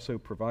will also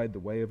provide the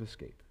way of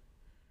escape,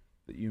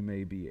 that you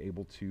may be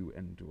able to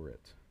endure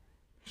it."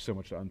 There's so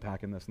much to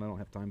unpack in this, and I don't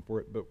have time for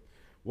it, but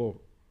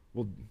we'll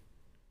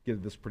get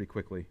at this pretty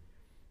quickly.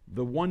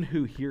 The one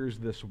who hears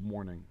this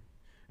warning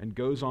and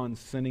goes on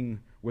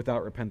sinning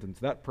without repentance,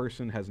 that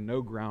person has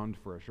no ground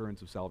for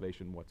assurance of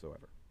salvation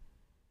whatsoever.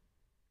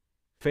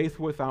 Faith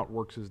without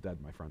works is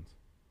dead, my friends.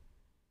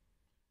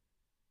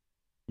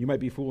 You might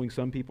be fooling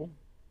some people,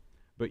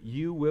 but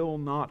you will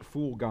not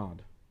fool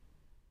God.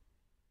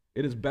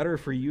 It is better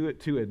for you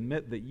to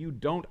admit that you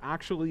don't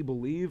actually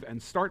believe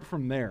and start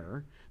from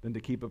there than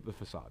to keep up the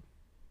facade.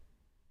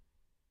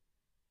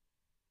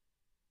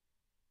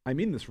 I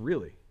mean this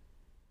really.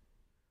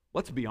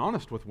 Let's be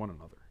honest with one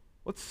another.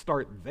 Let's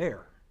start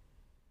there.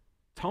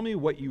 Tell me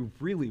what you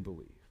really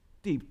believe,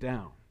 deep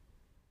down.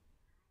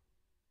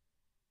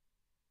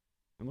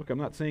 And look, I'm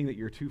not saying that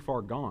you're too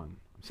far gone.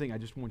 I'm saying I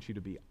just want you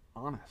to be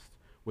honest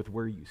with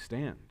where you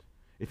stand.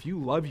 If you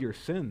love your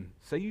sin,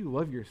 say you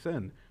love your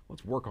sin.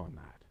 Let's work on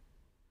that.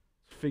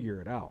 Let's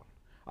figure it out.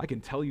 I can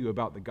tell you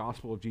about the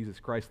gospel of Jesus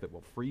Christ that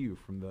will free you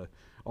from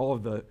all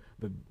of the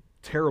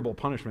terrible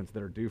punishments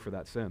that are due for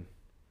that sin.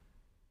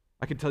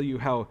 I can tell you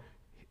how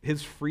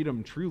his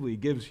freedom truly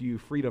gives you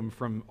freedom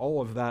from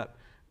all of that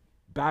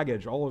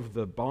baggage, all of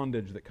the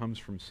bondage that comes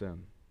from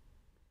sin.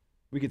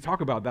 We could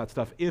talk about that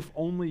stuff if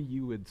only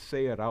you would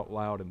say it out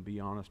loud and be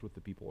honest with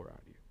the people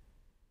around you.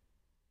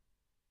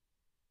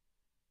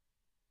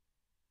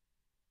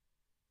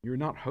 You're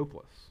not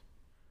hopeless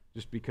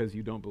just because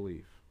you don't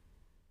believe.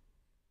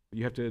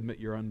 You have to admit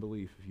your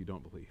unbelief if you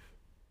don't believe.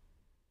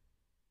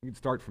 We can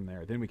start from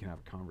there. Then we can have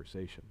a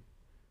conversation.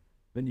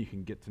 Then you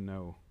can get to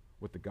know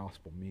what the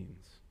gospel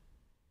means.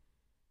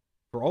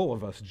 For all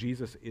of us,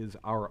 Jesus is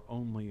our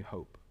only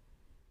hope.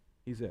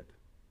 He's it.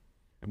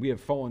 And we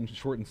have fallen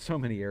short in so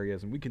many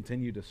areas, and we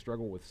continue to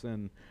struggle with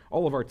sin.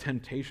 All of our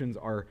temptations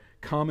are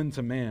common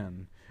to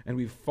man, and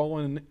we've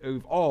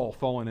all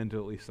fallen into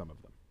at least some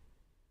of them.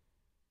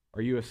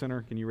 Are you a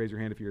sinner? Can you raise your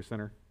hand if you're a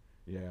sinner?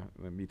 Yeah,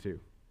 me too,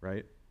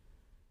 right?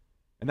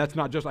 And that's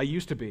not just, I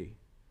used to be.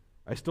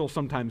 I still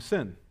sometimes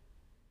sin.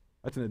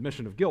 That's an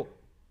admission of guilt.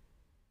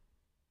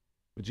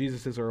 But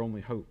Jesus is our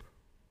only hope.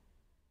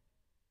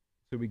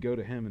 So we go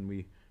to him and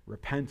we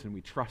repent and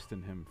we trust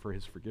in him for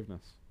his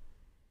forgiveness.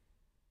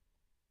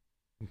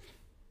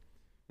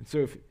 And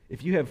so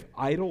if you have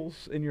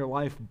idols in your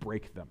life,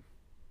 break them.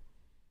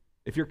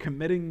 If you're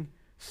committing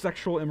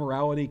sexual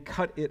immorality,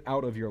 cut it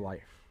out of your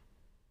life.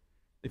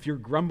 If you're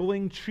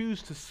grumbling,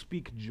 choose to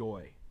speak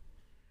joy.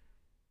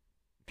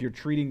 If you're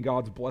treating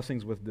God's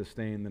blessings with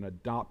disdain, then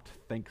adopt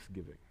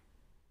thanksgiving.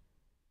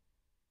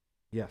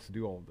 Yes,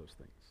 do all of those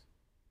things.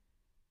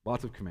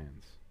 Lots of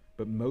commands.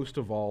 But most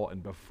of all,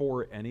 and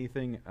before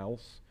anything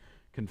else,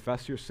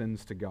 confess your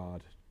sins to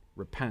God,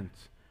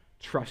 repent,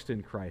 trust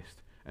in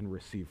Christ, and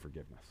receive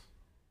forgiveness.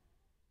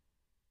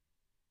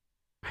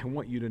 I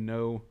want you to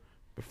know,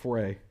 before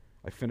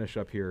I finish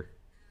up here,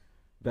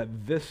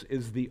 that this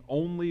is the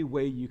only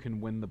way you can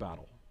win the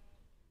battle.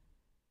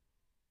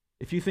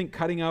 If you think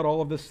cutting out all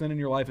of this sin in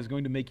your life is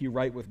going to make you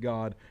right with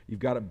God,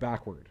 you've got it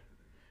backward.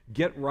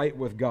 Get right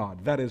with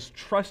God. That is,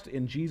 trust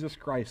in Jesus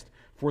Christ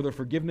for the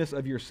forgiveness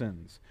of your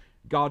sins.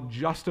 God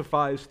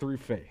justifies through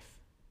faith.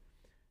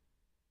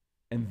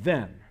 And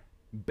then,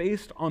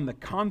 based on the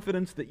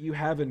confidence that you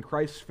have in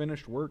Christ's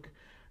finished work,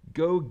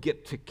 go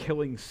get to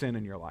killing sin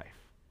in your life.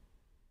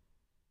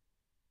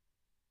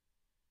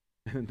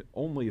 And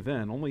only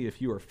then, only if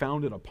you are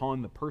founded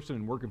upon the person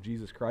and work of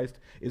Jesus Christ,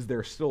 is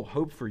there still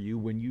hope for you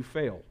when you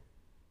fail.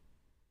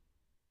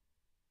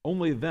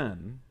 Only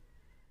then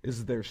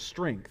is there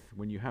strength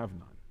when you have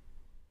none.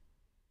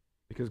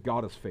 Because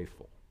God is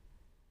faithful.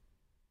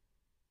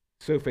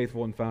 So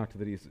faithful, in fact,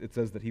 that it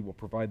says that he will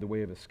provide the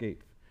way of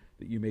escape,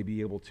 that you may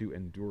be able to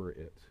endure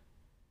it.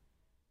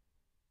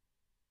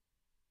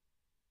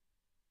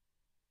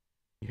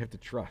 You have to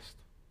trust.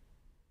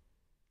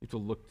 You have to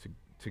look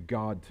to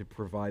God to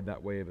provide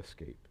that way of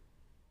escape.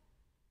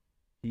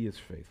 He is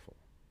faithful.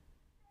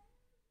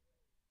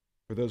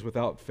 For those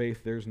without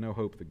faith, there's no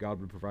hope that God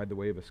would provide the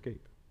way of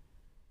escape.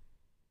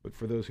 But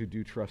for those who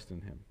do trust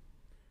in him,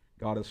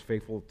 God is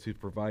faithful to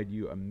provide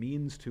you a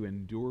means to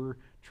endure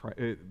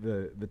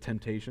the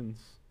temptations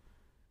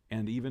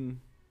and even,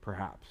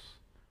 perhaps,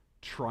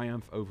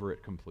 triumph over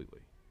it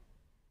completely.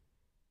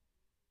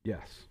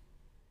 Yes,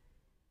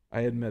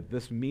 I admit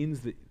this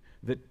means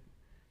that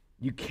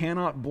you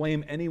cannot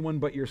blame anyone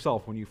but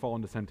yourself when you fall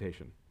into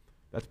temptation.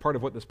 That's part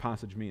of what this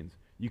passage means.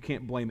 You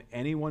can't blame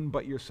anyone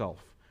but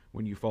yourself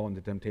when you fall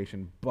into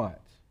temptation,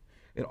 but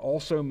it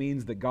also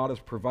means that God has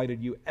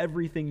provided you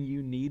everything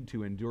you need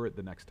to endure it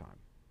the next time.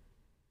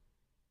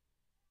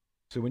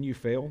 So when you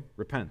fail,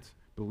 repent,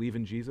 believe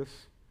in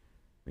Jesus,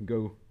 and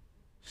go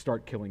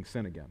start killing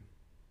sin again.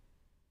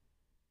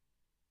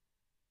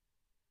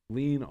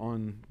 Lean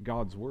on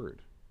God's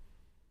word.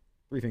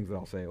 3 things that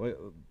I'll say.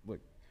 Look,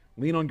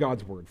 lean on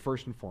God's word,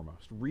 first and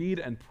foremost. Read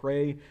and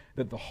pray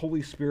that the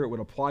Holy Spirit would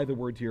apply the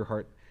word to your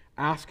heart.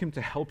 Ask him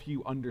to help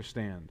you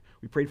understand.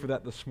 We prayed for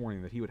that this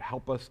morning, that he would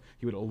help us,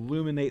 he would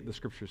illuminate the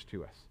scriptures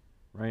to us,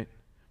 right?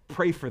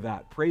 Pray for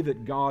that. Pray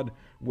that God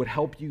would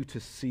help you to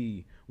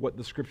see what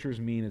the scriptures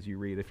mean as you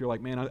read. If you're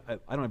like, man, I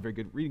don't have very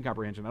good reading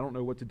comprehension, I don't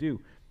know what to do,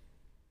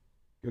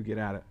 go get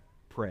at it.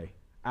 Pray.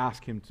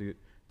 Ask him to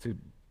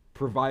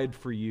provide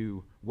for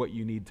you what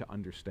you need to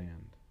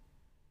understand.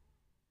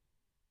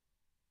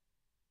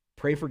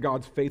 Pray for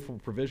God's faithful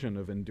provision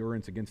of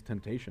endurance against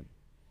temptation.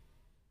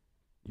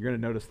 You're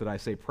going to notice that I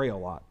say pray a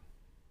lot.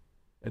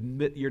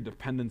 Admit your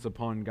dependence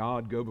upon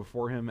God, go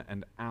before him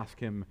and ask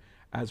him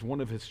as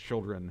one of his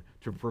children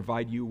to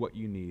provide you what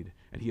you need,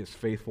 and he is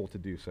faithful to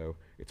do so.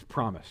 It's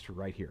promised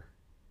right here.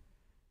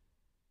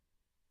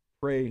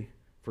 Pray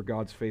for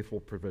God's faithful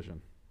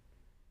provision.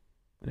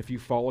 And if you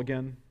fall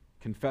again,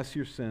 confess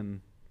your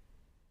sin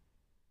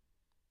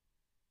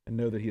and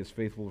know that he is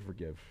faithful to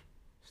forgive.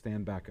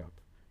 Stand back up.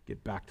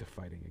 Get back to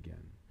fighting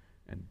again.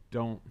 And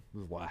this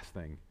is the last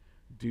thing,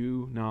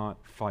 do not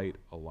fight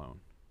alone.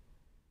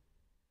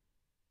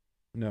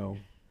 No,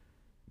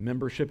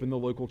 membership in the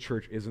local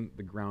church isn't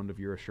the ground of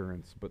your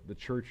assurance, but the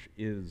church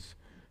is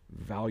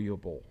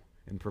valuable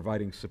in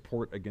providing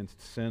support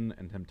against sin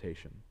and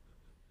temptation.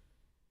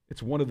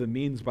 It's one of the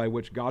means by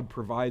which God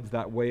provides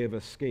that way of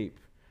escape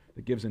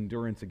that gives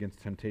endurance against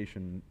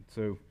temptation.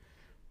 So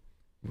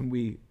when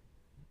we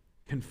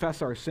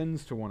confess our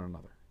sins to one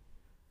another,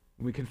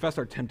 when we confess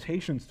our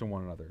temptations to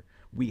one another,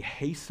 we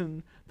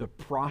hasten the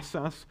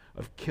process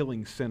of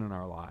killing sin in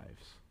our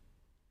lives.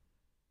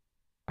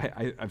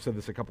 I've said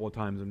this a couple of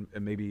times,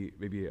 and maybe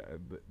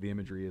the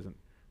imagery isn't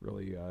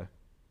really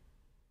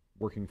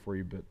working for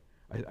you, but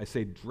I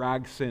say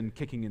drag sin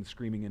kicking and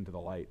screaming into the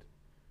light.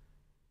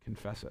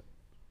 Confess it.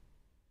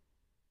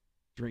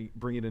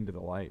 Bring it into the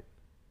light.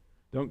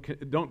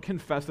 Don't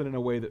confess it in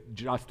a way that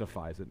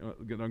justifies it.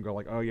 Don't go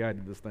like, oh yeah, I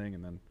did this thing,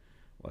 and then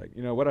like,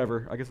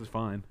 whatever, I guess it's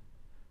fine.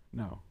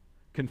 No.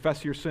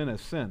 Confess your sin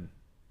as sin.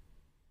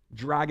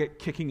 Drag it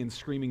kicking and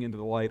screaming into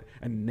the light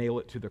and nail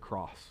it to the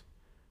cross.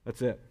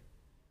 That's it.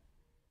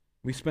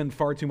 We spend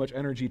far too much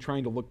energy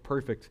trying to look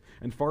perfect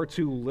and far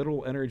too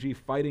little energy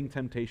fighting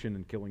temptation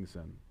and killing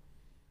sin.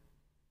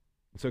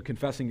 So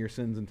confessing your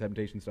sins and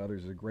temptations to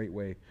others is a great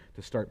way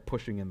to start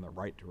pushing in the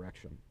right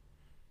direction.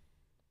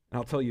 And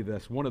I'll tell you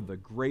this, one of the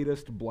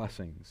greatest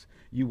blessings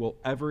you will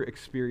ever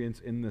experience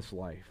in this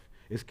life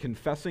is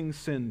confessing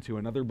sin to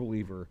another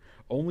believer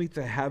only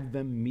to have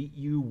them meet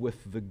you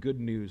with the good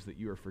news that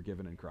you are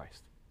forgiven in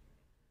Christ.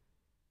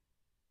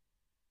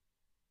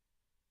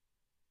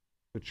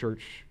 The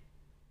church,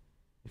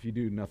 if you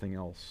do nothing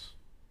else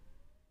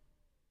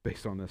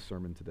based on this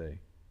sermon today,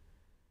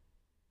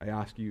 I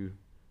ask you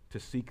to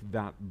seek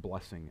that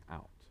blessing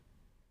out.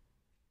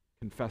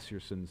 Confess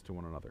your sins to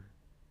one another.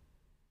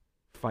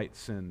 Fight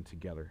sin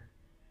together.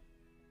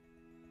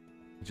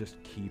 Just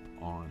keep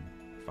on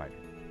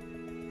fighting.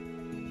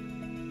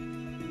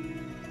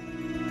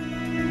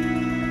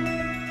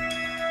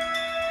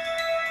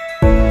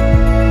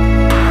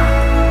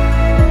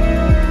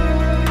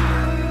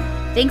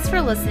 Thanks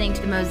for listening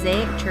to the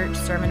Mosaic Church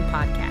Sermon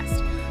Podcast.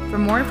 For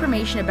more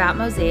information about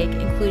Mosaic,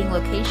 including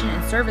location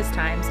and service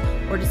times,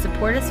 or to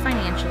support us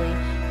financially,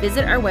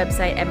 visit our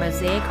website at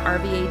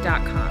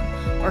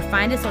mosaicrva.com or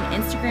find us on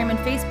Instagram and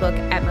Facebook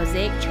at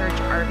Mosaic Church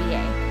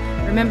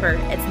RVA. Remember,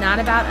 it's not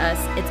about us,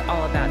 it's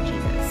all about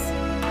Jesus.